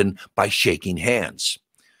even by shaking hands.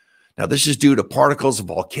 Now, this is due to particles of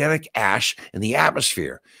volcanic ash in the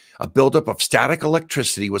atmosphere. A buildup of static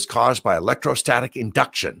electricity was caused by electrostatic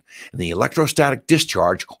induction, and the electrostatic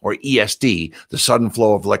discharge, or ESD, the sudden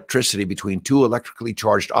flow of electricity between two electrically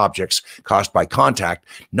charged objects caused by contact,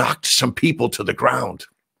 knocked some people to the ground.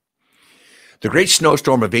 The Great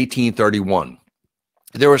Snowstorm of 1831.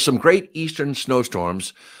 There were some great eastern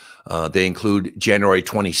snowstorms. They include January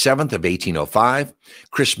 27th of 1805,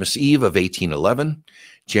 Christmas Eve of 1811,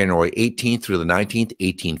 January 18th through the 19th,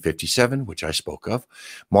 1857, which I spoke of,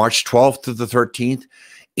 March 12th through the 13th,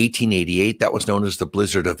 1888, that was known as the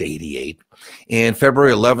Blizzard of 88, and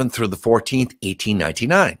February 11th through the 14th,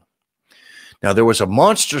 1899. Now, there was a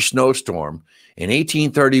monster snowstorm in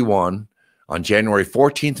 1831 on January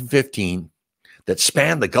 14th and 15th that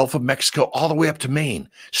spanned the Gulf of Mexico all the way up to Maine.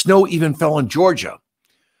 Snow even fell in Georgia.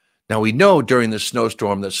 Now, we know during the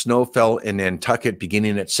snowstorm that snow fell in Nantucket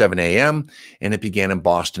beginning at 7 a.m. and it began in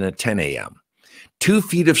Boston at 10 a.m. 2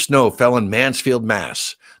 feet of snow fell in Mansfield,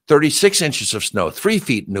 Mass. 36 inches of snow, 3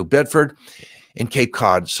 feet in New Bedford, and Cape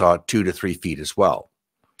Cod saw 2 to 3 feet as well.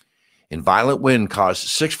 And violent wind caused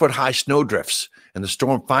 6-foot-high snow drifts, and the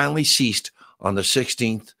storm finally ceased on the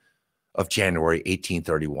 16th of January,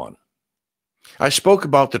 1831. I spoke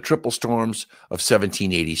about the triple storms of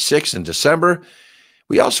 1786 in December.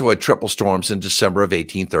 We also had triple storms in December of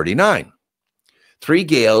 1839. 3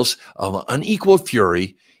 gales of unequal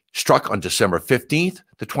fury struck on December 15th,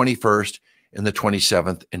 the 21st, and the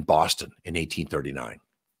 27th in Boston in 1839.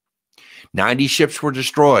 90 ships were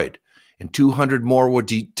destroyed, and 200 more were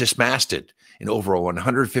dismasted, and over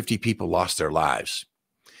 150 people lost their lives.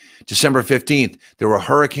 December 15th, there were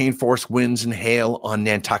hurricane-force winds and hail on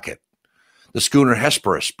Nantucket. The schooner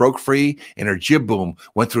Hesperus broke free, and her jib boom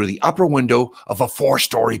went through the upper window of a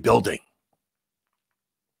 4-story building.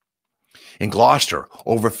 In Gloucester,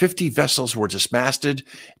 over 50 vessels were dismasted,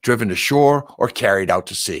 driven to shore, or carried out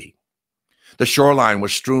to sea. The shoreline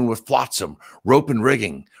was strewn with flotsam, rope and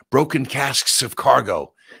rigging, broken casks of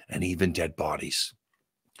cargo, and even dead bodies.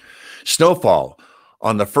 Snowfall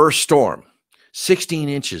on the first storm, 16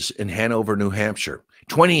 inches in Hanover, New Hampshire,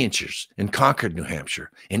 20 inches in Concord, New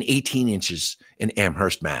Hampshire, and 18 inches in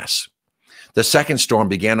Amherst, Mass. The second storm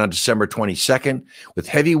began on December 22nd with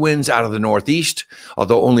heavy winds out of the northeast,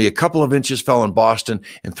 although only a couple of inches fell in Boston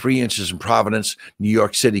and 3 inches in Providence. New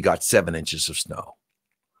York City got 7 inches of snow.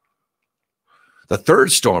 The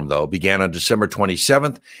third storm, though, began on December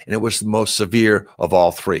 27th, and it was the most severe of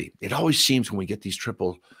all 3. It always seems when we get these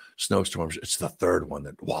triple snowstorms, it's the third one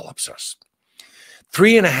that wallops us.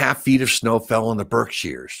 3.5 feet of snow fell in the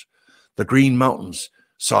Berkshires. The Green Mountains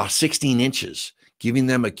saw 16 inches, giving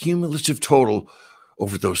them a cumulative total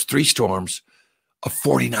over those 3 storms of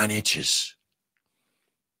 49 inches.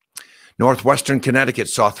 Northwestern Connecticut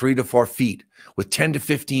saw 3 to 4 feet with 10 to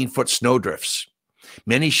 15-foot snowdrifts.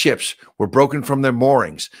 Many ships were broken from their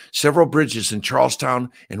moorings. Several bridges in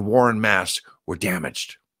Charlestown and Warren, Mass. were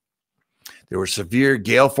damaged. There were severe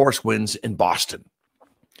gale-force winds in Boston.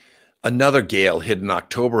 Another gale hit in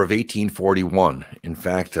October of 1841. In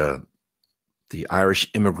fact, the Irish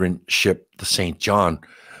immigrant ship, the St. John,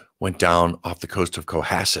 went down off the coast of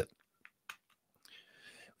Cohasset.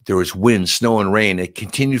 There was wind, snow, and rain. It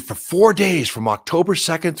continued for 4 days from October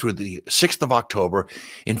 2nd through the 6th of October,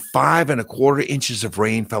 and 5.25 inches of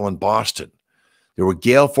rain fell in Boston. There were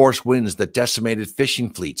gale-force winds that decimated fishing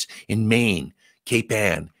fleets in Maine, Cape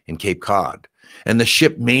Ann, and Cape Cod. And the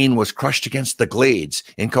ship Maine was crushed against the Glades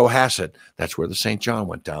in Cohasset. That's where the St. John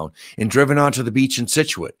went down, and driven onto the beach in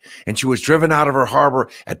Scituate. And she was driven out of her harbor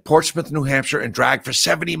at Portsmouth, New Hampshire, and dragged for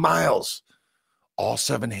 70 miles. All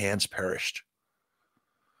 7 hands perished.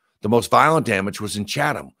 The most violent damage was in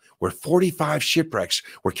Chatham, where 45 shipwrecks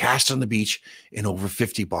were cast on the beach and over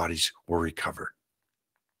 50 bodies were recovered.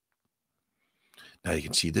 Now you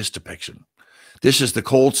can see this depiction. This is the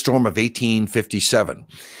cold storm of 1857.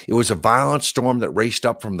 It was a violent storm that raced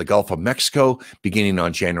up from the Gulf of Mexico beginning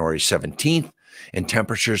on January 17th, and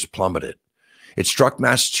temperatures plummeted. It struck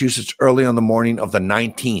Massachusetts early on the morning of the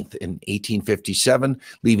 19th in 1857,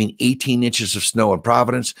 leaving 18 inches of snow in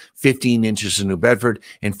Providence, 15 inches in New Bedford,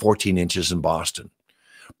 and 14 inches in Boston.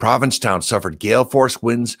 Provincetown suffered gale-force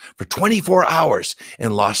winds for 24 hours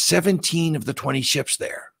and lost 17 of the 20 ships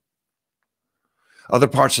there. Other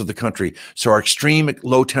parts of the country saw extreme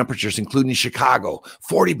low temperatures, including Chicago,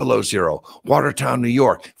 40 below zero, Watertown, New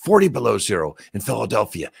York, 40 below zero, and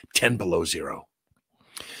Philadelphia, 10 below zero.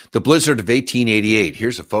 The blizzard of 1888.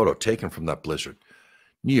 Here's a photo taken from that blizzard.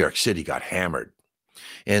 New York City got hammered.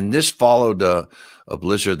 And this followed a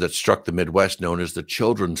blizzard that struck the Midwest known as the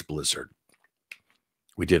Children's Blizzard.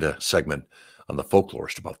 We did a segment on the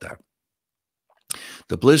folklorist about that.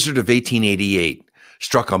 The blizzard of 1888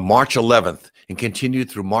 struck on March 11th and continued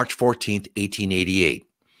through March 14th, 1888.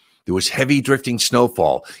 There was heavy drifting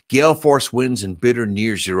snowfall, gale force winds, and bitter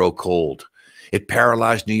near zero cold. It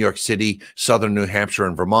paralyzed New York City, southern New Hampshire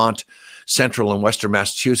and Vermont, central and western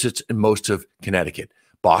Massachusetts, and most of Connecticut.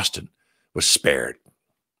 Boston was spared.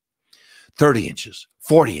 30 inches,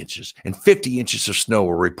 40 inches, and 50 inches of snow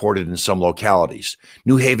were reported in some localities.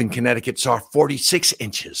 New Haven, Connecticut saw 46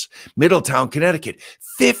 inches. Middletown, Connecticut,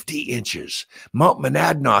 50 inches. Mount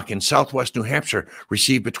Monadnock in southwest New Hampshire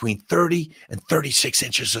received between 30 and 36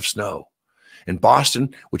 inches of snow. And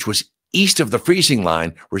Boston, which was east of the freezing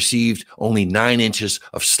line, received only 9 inches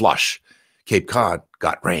of slush. Cape Cod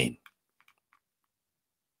got rain.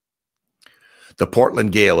 The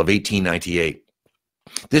Portland Gale of 1898.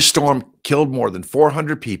 This storm killed more than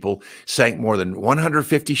 400 people, sank more than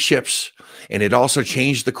 150 ships, and it also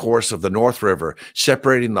changed the course of the North River,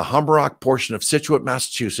 separating the Hummerock portion of Scituate,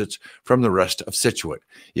 Massachusetts from the rest of Scituate.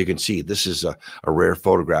 You can see this is a rare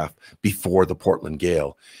photograph before the Portland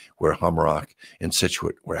Gale, where Hummerock and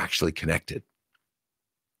Scituate were actually connected.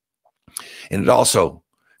 And it also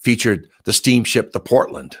featured the steamship, the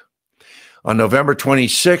Portland. On November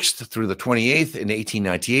 26th through the 28th in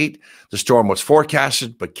 1898, the storm was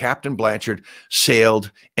forecasted, but Captain Blanchard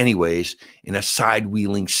sailed anyways in a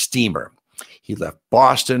side-wheeling steamer. He left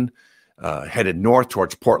Boston, headed north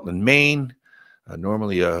towards Portland, Maine,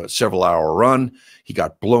 normally a several-hour run. He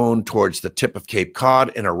got blown towards the tip of Cape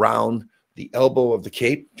Cod and around the elbow of the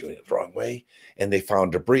Cape, doing it the wrong way, and they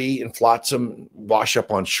found debris and flotsam wash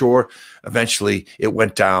up on shore. Eventually, it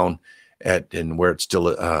went down and where it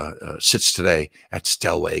still sits today at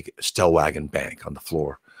Stellwagen Bank on the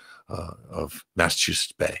floor of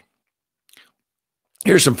Massachusetts Bay.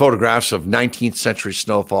 Here's some photographs of 19th century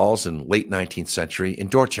snowfalls in late 19th century in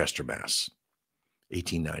Dorchester, Mass.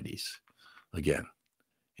 1890s, again,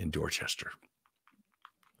 in Dorchester.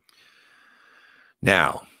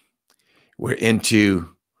 Now, we're into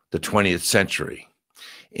the 20th century.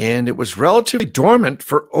 And it was relatively dormant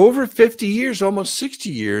for over 50 years, almost 60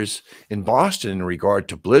 years in Boston in regard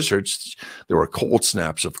to blizzards. There were cold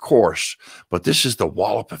snaps, of course, but this is the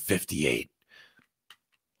wallop of 58.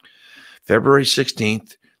 February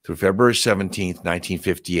 16th through February 17th,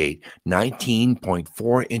 1958,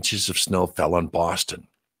 19.4 inches of snow fell on Boston.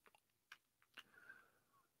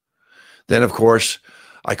 Then, of course,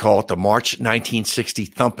 I call it the March 1960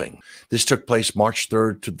 thumping. This took place March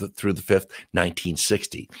 3rd through the 5th,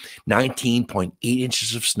 1960. 19.8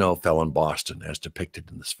 inches of snow fell on Boston, as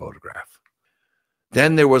depicted in this photograph.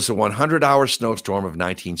 Then there was the 100-hour snowstorm of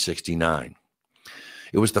 1969.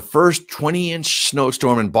 It was the first 20-inch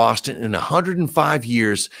snowstorm in Boston in 105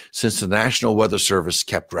 years since the National Weather Service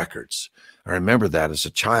kept records. I remember that as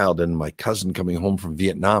a child and my cousin coming home from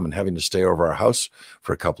Vietnam and having to stay over our house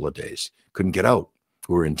for a couple of days. Couldn't get out.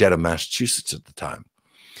 We were in Dedham, Massachusetts at the time.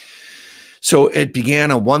 So it began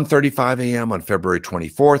at 1:35 a.m. on February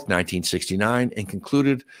 24th, 1969, and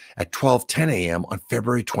concluded at 12:10 a.m. on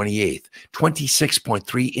February 28th.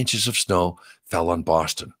 26.3 inches of snow fell on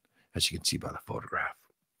Boston, as you can see by the photograph.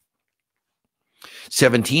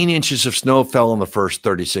 17 inches of snow fell in the first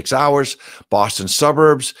 36 hours. Boston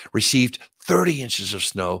suburbs received 30 inches of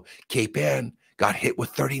snow. Cape Ann got hit with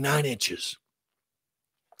 39 inches.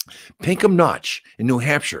 Pinkham Notch in New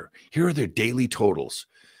Hampshire, here are their daily totals.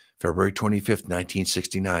 February 25th,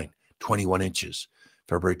 1969, 21 inches.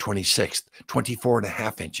 February 26th,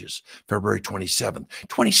 24.5 inches. February 27th,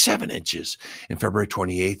 27 inches. And February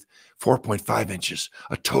 28th, 4.5 inches.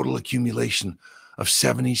 A total accumulation of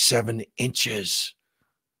 77 inches.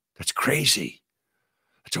 That's crazy.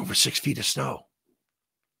 That's over 6 feet of snow.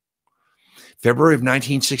 February of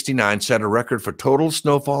 1969 set a record for total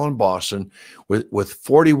snowfall in Boston with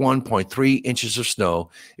 41.3 inches of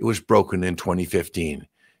snow. It was broken in 2015.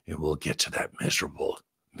 And we'll get to that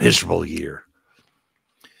miserable year.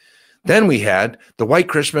 Then we had the White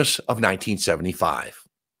Christmas of 1975.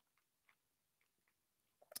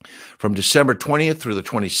 From December 20th through the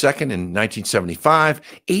 22nd in 1975,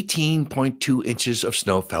 18.2 inches of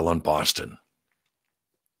snow fell on Boston.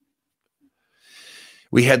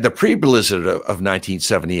 We had the pre-blizzard of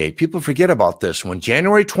 1978. People forget about this. When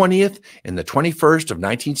January 20th and the 21st of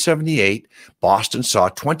 1978, Boston saw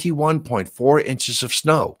 21.4 inches of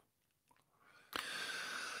snow.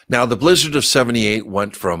 Now, the blizzard of 78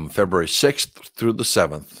 went from February 6th through the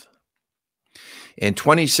 7th. and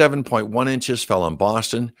 27.1 inches fell on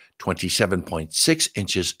Boston, 27.6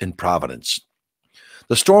 inches in Providence.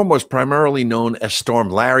 The storm was primarily known as Storm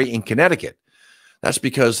Larry in Connecticut. That's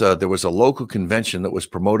because there was a local convention that was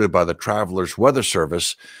promoted by the Travelers Weather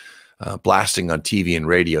Service, blasting on TV and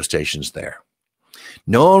radio stations there.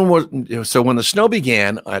 So when the snow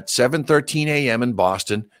began at 7:13 a.m. in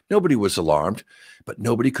Boston, nobody was alarmed, but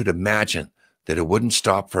nobody could imagine that it wouldn't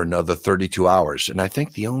stop for another 32 hours. And I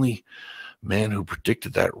think the only man who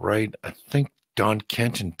predicted that right, I think Don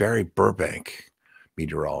Kent and Barry Burbank,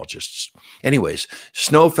 meteorologists. Anyways,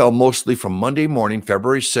 snow fell mostly from Monday morning,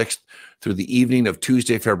 February 6th, through the evening of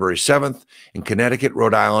Tuesday, February 7th, in Connecticut,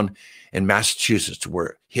 Rhode Island, and Massachusetts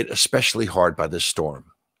were hit especially hard by this storm.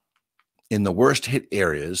 In the worst hit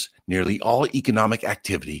areas, nearly all economic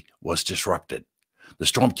activity was disrupted. The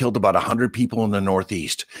storm killed about 100 people in the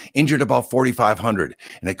Northeast, injured about 4,500,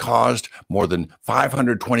 and it caused more than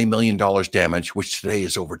 $520 million damage, which today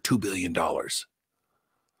is over $2 billion. Let's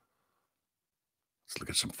look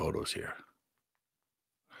at some photos here.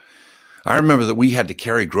 I remember that we had to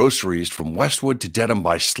carry groceries from Westwood to Dedham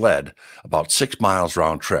by sled, about 6 miles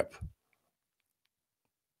round trip.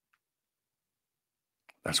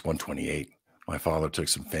 That's 128. My father took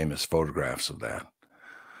some famous photographs of that.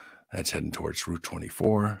 That's heading towards Route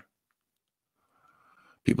 24.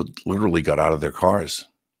 People literally got out of their cars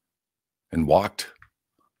and walked.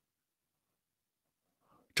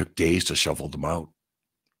 Took days to shovel them out.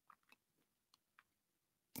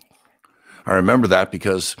 I remember that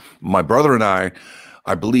because my brother and I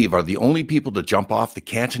believe, are the only people to jump off the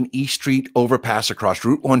Canton East Street overpass across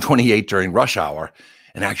Route 128 during rush hour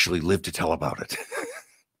and actually live to tell about it.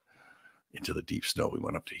 Into the deep snow. We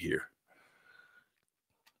went up to here.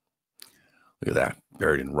 Look at that,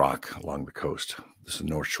 buried in rock along the coast. This is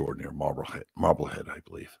North Shore near Marblehead, I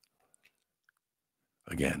believe.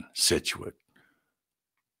 Again, Scituate.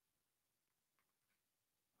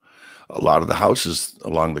 A lot of the houses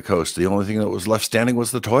along the coast, the only thing that was left standing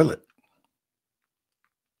was the toilet.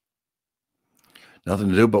 Nothing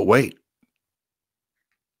to do but wait.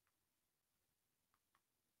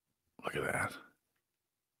 Look at that.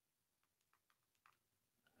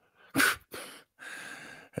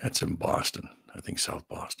 That's in Boston, I think South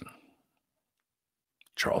Boston.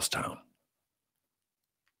 Charlestown.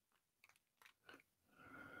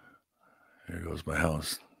 There goes my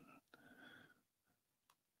house.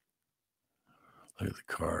 Look at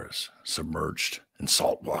the cars submerged in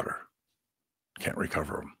salt water. Can't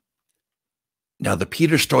recover them. Now, the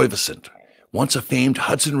Peter Stuyvesant, once a famed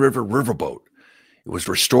Hudson River riverboat, it was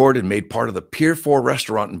restored and made part of the Pier 4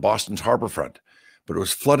 restaurant in Boston's harborfront, but it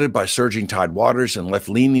was flooded by surging tide waters and left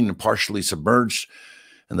leaning and partially submerged,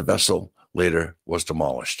 and the vessel later was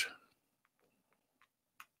demolished.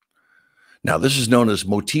 Now, this is known as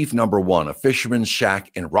Motif Number 1, a fisherman's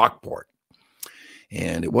shack in Rockport.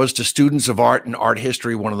 And it was to students of art and art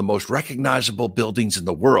history one of the most recognizable buildings in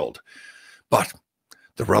the world. But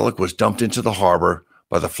the relic was dumped into the harbor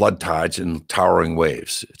by the flood tides and towering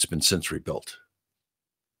waves. It's been since rebuilt.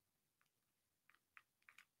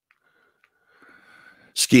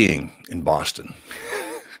 Skiing in Boston.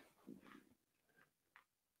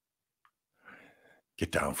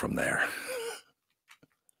 Get down from there.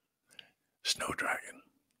 Snow dragon.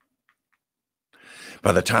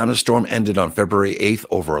 By the time the storm ended on February 8th,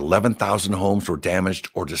 over 11,000 homes were damaged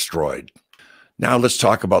or destroyed. Now let's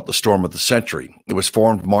talk about the storm of the century. It was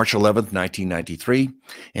formed March 11th, 1993,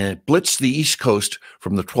 and it blitzed the East Coast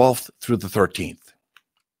from the 12th through the 13th.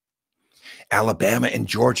 Alabama and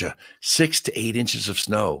Georgia, 6 to 8 inches of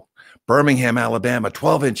snow. Birmingham, Alabama,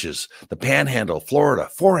 12 inches. The Panhandle, Florida,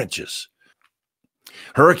 4 inches.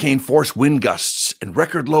 Hurricane-force wind gusts and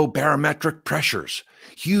record low barometric pressures,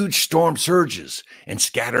 huge storm surges, and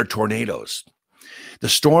scattered tornadoes. The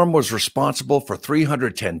storm was responsible for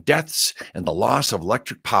 310 deaths and the loss of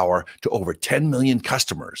electric power to over 10 million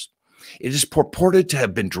customers. It is purported to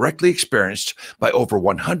have been directly experienced by over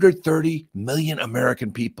 130 million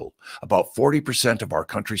American people, about 40% of our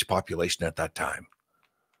country's population at that time.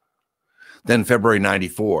 Then February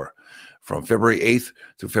 94. From February 8th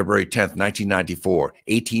through February 10th, 1994,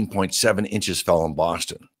 18.7 inches fell in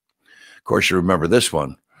Boston. Of course, you remember this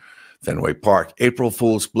one, Fenway Park, April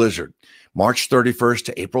Fool's Blizzard. March 31st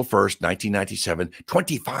to April 1st, 1997,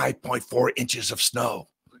 25.4 inches of snow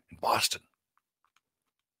in Boston.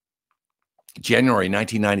 January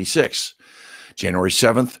 1996, January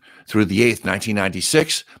 7th through the 8th,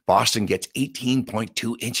 1996, Boston gets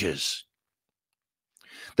 18.2 inches.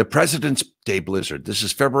 The President's Day Blizzard, this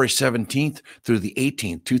is February 17th through the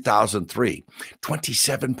 18th, 2003.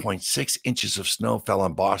 27.6 inches of snow fell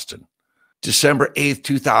on Boston. December 8th,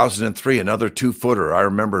 2003, another 2-footer. I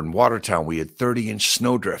remember in Watertown, we had 30-inch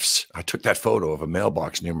snow drifts. I took that photo of a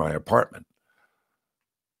mailbox near my apartment.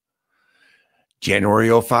 January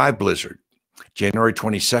 05 blizzard. January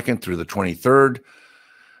 22nd through the 23rd,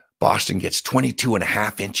 Boston gets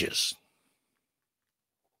 22.5 inches.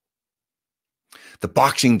 The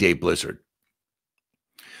Boxing Day blizzard.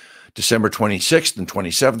 December 26th and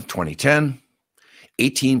 27th, 2010,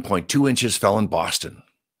 18.2 inches fell in Boston.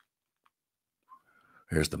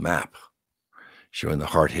 Here's the map showing the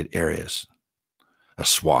hard-hit areas. A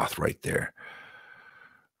swath right there,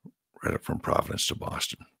 right up from Providence to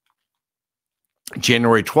Boston.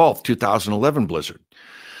 January 12th, 2011 blizzard.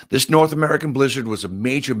 This North American blizzard was a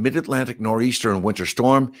major mid-Atlantic nor'easter and winter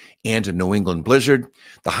storm and a New England blizzard.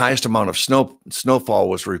 The highest amount of snowfall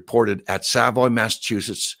was reported at Savoy,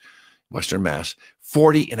 Massachusetts, Western Mass,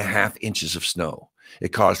 40.5 inches of snow.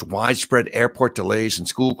 It caused widespread airport delays and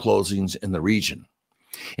school closings in the region.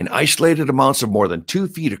 And isolated amounts of more than 2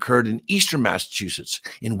 feet occurred in eastern Massachusetts,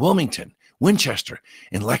 in Wilmington, Winchester,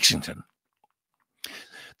 and Lexington.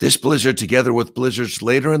 This blizzard, together with blizzards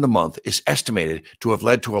later in the month, is estimated to have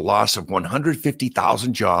led to a loss of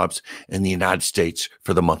 150,000 jobs in the United States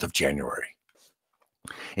for the month of January.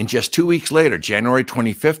 And just 2 weeks later, January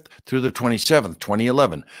 25th through the 27th,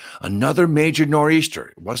 2011, another major nor'easter,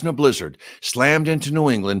 it wasn't a blizzard, slammed into New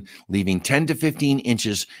England, leaving 10 to 15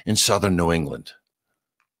 inches in southern New England.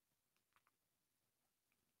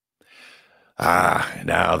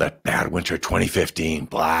 Now that bad winter 2015,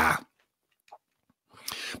 blah.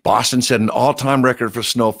 Boston set an all-time record for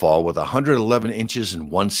snowfall with 111 inches in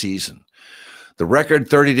one season. The record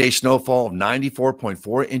 30-day snowfall of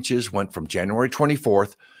 94.4 inches went from January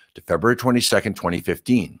 24th to February 22nd,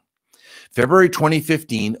 2015. February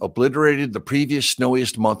 2015 obliterated the previous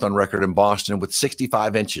snowiest month on record in Boston with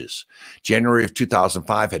 65 inches. January of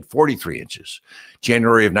 2005 had 43 inches.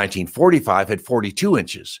 January of 1945 had 42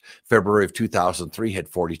 inches. February of 2003 had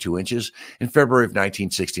 42 inches. And February of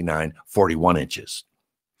 1969, 41 inches.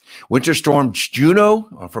 Winter storm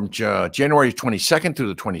Juno from January 22nd through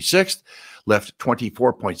the 26th left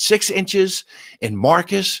 24.6 inches, and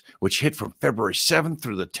Marcus, which hit from February 7th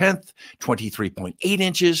through the 10th, 23.8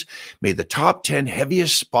 inches, made the top 10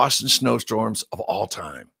 heaviest Boston snowstorms of all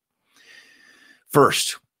time.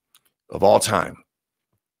 First of all time,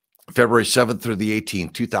 February 7th through the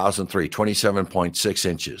 18th, 2003, 27.6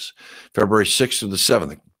 inches. February 6th through the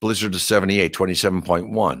 7th, blizzard of 78,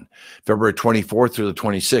 27.1. February 24th through the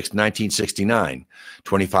 26th, 1969,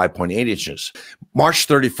 25.8 inches. March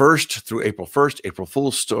 31st through April 1st, April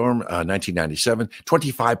Fool's Storm, 1997,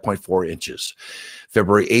 25.4 inches.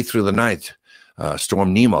 February 8th through the 9th,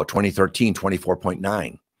 Storm Nemo, 2013,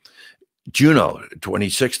 24.9. Juno,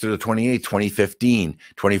 26th through the 28th, 2015,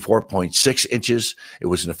 24.6 inches. It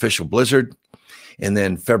was an official blizzard. And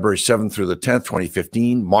then February 7th through the 10th,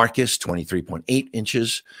 2015, Marcus, 23.8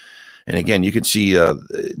 inches. And again, you can see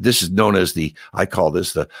this is known as I call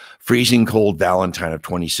this the freezing cold Valentine of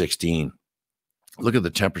 2016. Look at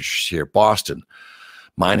the temperatures here. Boston,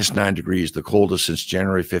 -9 degrees, the coldest since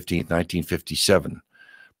January 15th, 1957.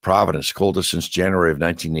 Providence, coldest since January of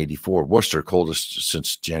 1984. Worcester, coldest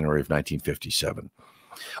since January of 1957.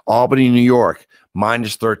 Albany, New York,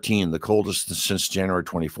 -13, the coldest since January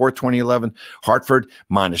 24th, 2011. Hartford,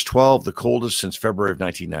 -12, the coldest since February of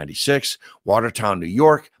 1996. Watertown, New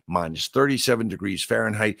York, -37 degrees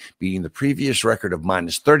Fahrenheit, beating the previous record of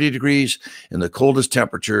 -30 degrees. And the coldest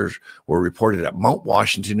temperatures were reported at Mount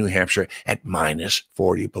Washington, New Hampshire, at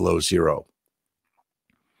 -40 below zero.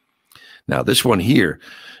 Now, this one here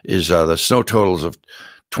is the snow totals of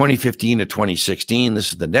 2015 to 2016.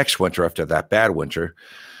 This is the next winter after that bad winter.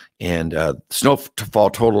 And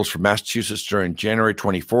snowfall totals for Massachusetts during January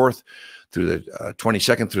 24th through the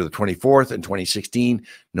 22nd through the 24th in 2016,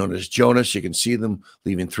 known as Jonas. You can see them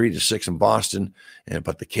leaving 3 to 6 in Boston,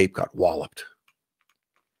 but the Cape got walloped.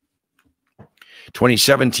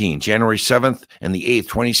 2017, January 7th and the 8th,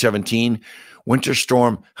 2017, Winter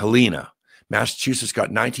Storm Helena. Massachusetts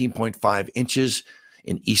got 19.5 inches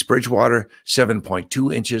in East Bridgewater,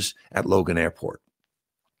 7.2 inches at Logan Airport.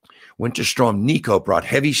 Winter Storm Nico brought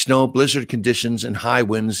heavy snow, blizzard conditions, and high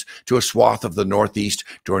winds to a swath of the Northeast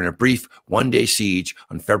during a brief one-day siege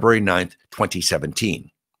on February 9th,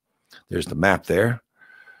 2017. There's the map there.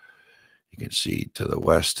 You can see to the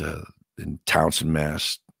west in Townsend,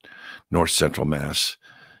 Mass, North Central Mass,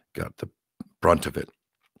 got the brunt of it.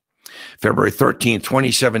 February 13th,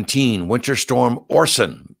 2017, Winter Storm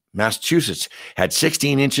Orson, Massachusetts, had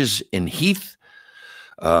 16 inches in Heath.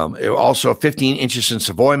 Also 15 inches in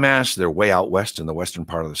Savoy, Mass. They're way out west in the western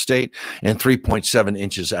part of the state, and 3.7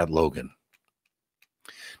 inches at Logan.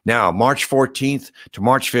 Now, March 14th to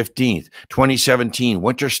March 15th, 2017,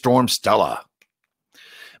 Winter Storm Stella.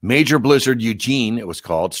 Major blizzard Eugene, it was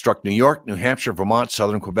called, struck New York, New Hampshire, Vermont,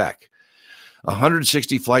 southern Quebec.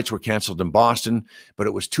 160 flights were canceled in Boston, but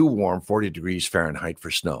it was too warm, 40 degrees Fahrenheit, for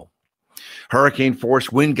snow. Hurricane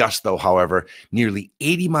force wind gusts, though, however, nearly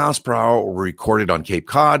 80 miles per hour were recorded on Cape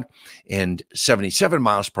Cod and 77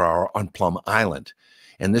 miles per hour on Plum Island.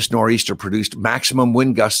 And this nor'easter produced maximum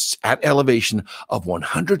wind gusts at elevation of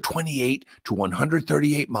 128 to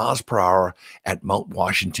 138 miles per hour at Mount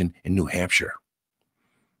Washington in New Hampshire.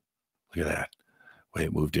 Look at that, way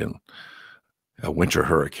it moved in, a winter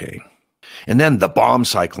hurricane. And then the bomb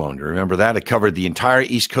cyclone, you remember that? It covered the entire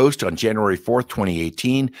East Coast on January 4th,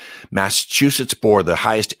 2018. Massachusetts bore the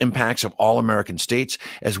highest impacts of all American states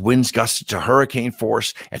as winds gusted to hurricane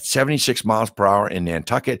force at 76 miles per hour in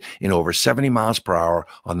Nantucket and over 70 miles per hour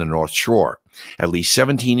on the North Shore. At least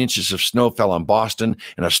 17 inches of snow fell on Boston,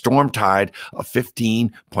 and a storm tide of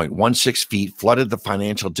 15.16 feet flooded the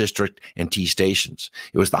financial district and T stations.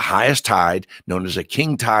 It was the highest tide, known as a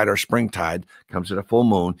king tide or spring tide, comes at a full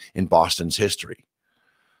moon in Boston's history.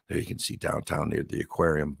 There you can see downtown near the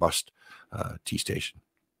aquarium bust T station.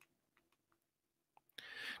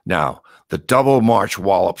 Now, the double March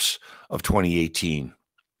wallops of 2018.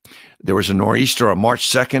 There was a nor'easter on March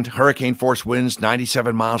 2nd, hurricane force winds,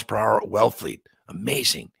 97 miles per hour at Wellesley.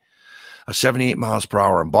 Amazing. A 78 miles per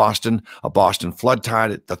hour in Boston, a Boston flood tide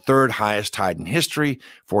at the third highest tide in history,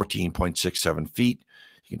 14.67 feet.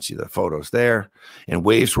 You can see the photos there. And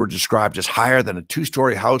waves were described as higher than a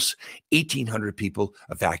two-story house, 1,800 people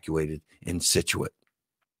evacuated in Situate.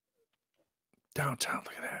 Downtown,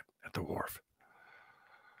 look at that, at the wharf.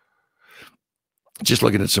 Just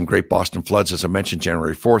looking at some great Boston floods, as I mentioned,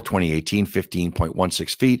 January 4th, 2018,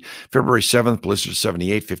 15.16 feet. February 7th, blizzard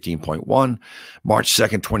 78, 15.1. March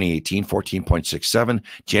 2nd, 2018, 14.67.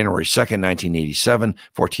 January 2nd, 1987,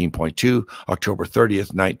 14.2. October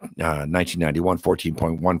 30th, 1991,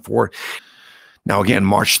 14.14. Now again,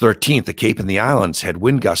 March 13th, the Cape and the Islands had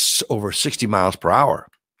wind gusts over 60 miles per hour.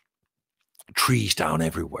 Trees down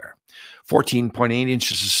everywhere. 14.8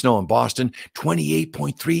 inches of snow in Boston,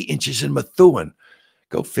 28.3 inches in Methuen.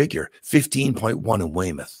 Go figure, 15.1 in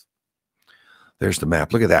Weymouth. There's the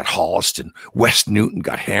map. Look at that. Holliston, West Newton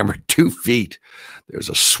got hammered 2 feet. There's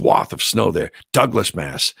a swath of snow there. Douglas,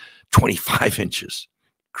 Mass, 25 inches.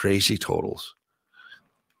 Crazy totals.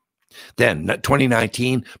 Then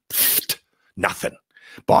 2019, nothing.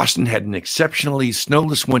 Boston had an exceptionally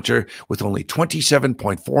snowless winter with only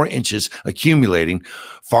 27.4 inches accumulating,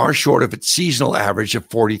 far short of its seasonal average of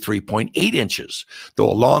 43.8 inches,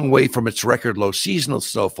 though a long way from its record low seasonal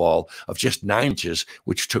snowfall of just 9 inches,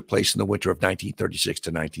 which took place in the winter of 1936 to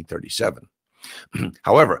 1937.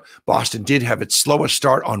 However, Boston did have its slowest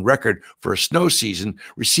start on record for a snow season,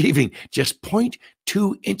 receiving just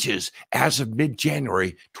 0.2 inches as of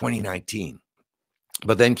mid-January 2019.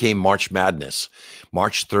 But then came March Madness,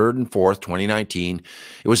 March 3rd and 4th, 2019.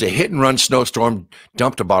 It was a hit-and-run snowstorm,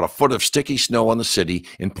 dumped about a foot of sticky snow on the city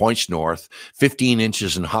in points north, 15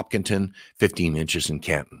 inches in Hopkinton, 15 inches in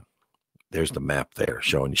Canton. There's the map there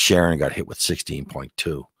showing Sharon got hit with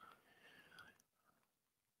 16.2.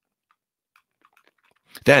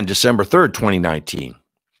 Then December 3rd, 2019,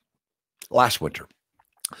 last winter.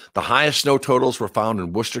 The highest snow totals were found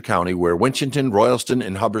in Worcester County, where Winchendon, Royalston,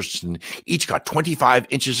 and Hubbardston each got 25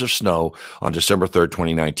 inches of snow on December 3rd,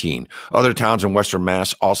 2019. Other towns in Western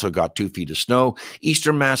Mass also got 2 feet of snow.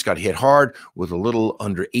 Eastern Mass got hit hard with a little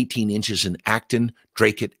under 18 inches in Acton,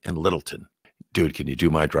 Dracut, and Littleton. Dude, can you do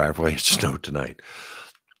my driveway? It snowed tonight.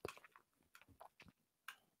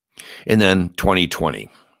 And then 2020.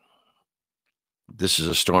 This is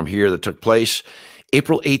a storm here that took place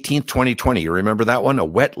April 18th, 2020. You remember that one? A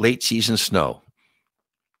wet late season snow.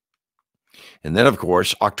 And then, of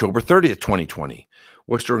course, October 30th, 2020.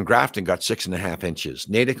 Worcester and Grafton got 6.5 inches.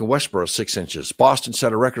 Natick and Westboro, 6 inches. Boston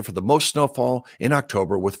set a record for the most snowfall in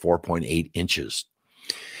October with 4.8 inches.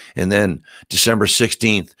 And then December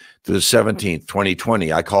 16th through the 17th,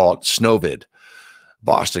 2020, I call it Snowvid.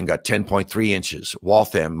 Boston got 10.3 inches.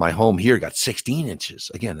 Waltham, my home here, got 16 inches.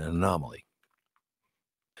 Again, an anomaly.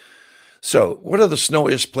 So what are the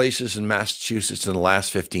snowiest places in Massachusetts in the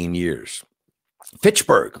last 15 years?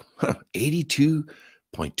 Fitchburg,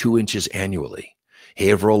 82.2 inches annually.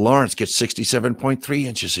 Haverhill Lawrence gets 67.3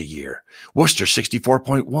 inches a year. Worcester,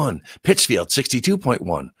 64.1. Pittsfield,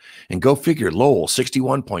 62.1. And go figure, Lowell,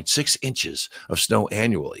 61.6 inches of snow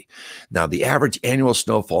annually. Now, the average annual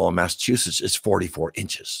snowfall in Massachusetts is 44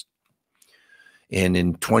 inches. And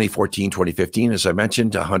in 2014, 2015, as I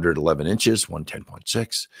mentioned, 111 inches,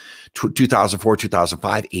 110.6. 2004,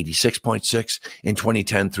 2005, 86.6. In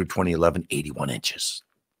 2010 through 2011, 81 inches.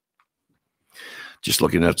 Just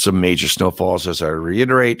looking at some major snowfalls, as I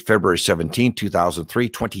reiterate, February 17, 2003,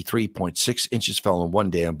 23.6 inches fell in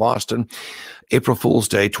one day in Boston. April Fool's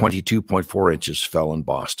Day, 22.4 inches fell in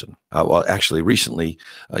Boston. Well, actually, recently,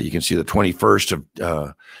 you can see the 21st of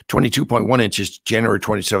 22.1 inches, January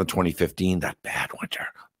 27, 2015, that bad winter.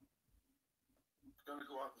 I'm going to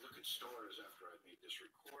go out and look at stores after I made this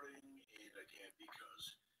recording, and I can't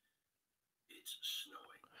because it's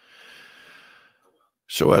snowing.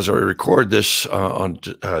 So as I record this on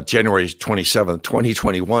January 27th,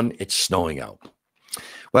 2021, it's snowing out.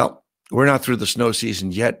 Well, we're not through the snow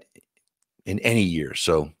season yet in any year,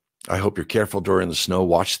 so I hope you're careful during the snow,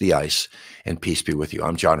 watch the ice, and peace be with you.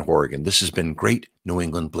 I'm John Horrigan. This has been Great New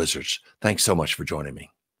England Blizzards. Thanks so much for joining me.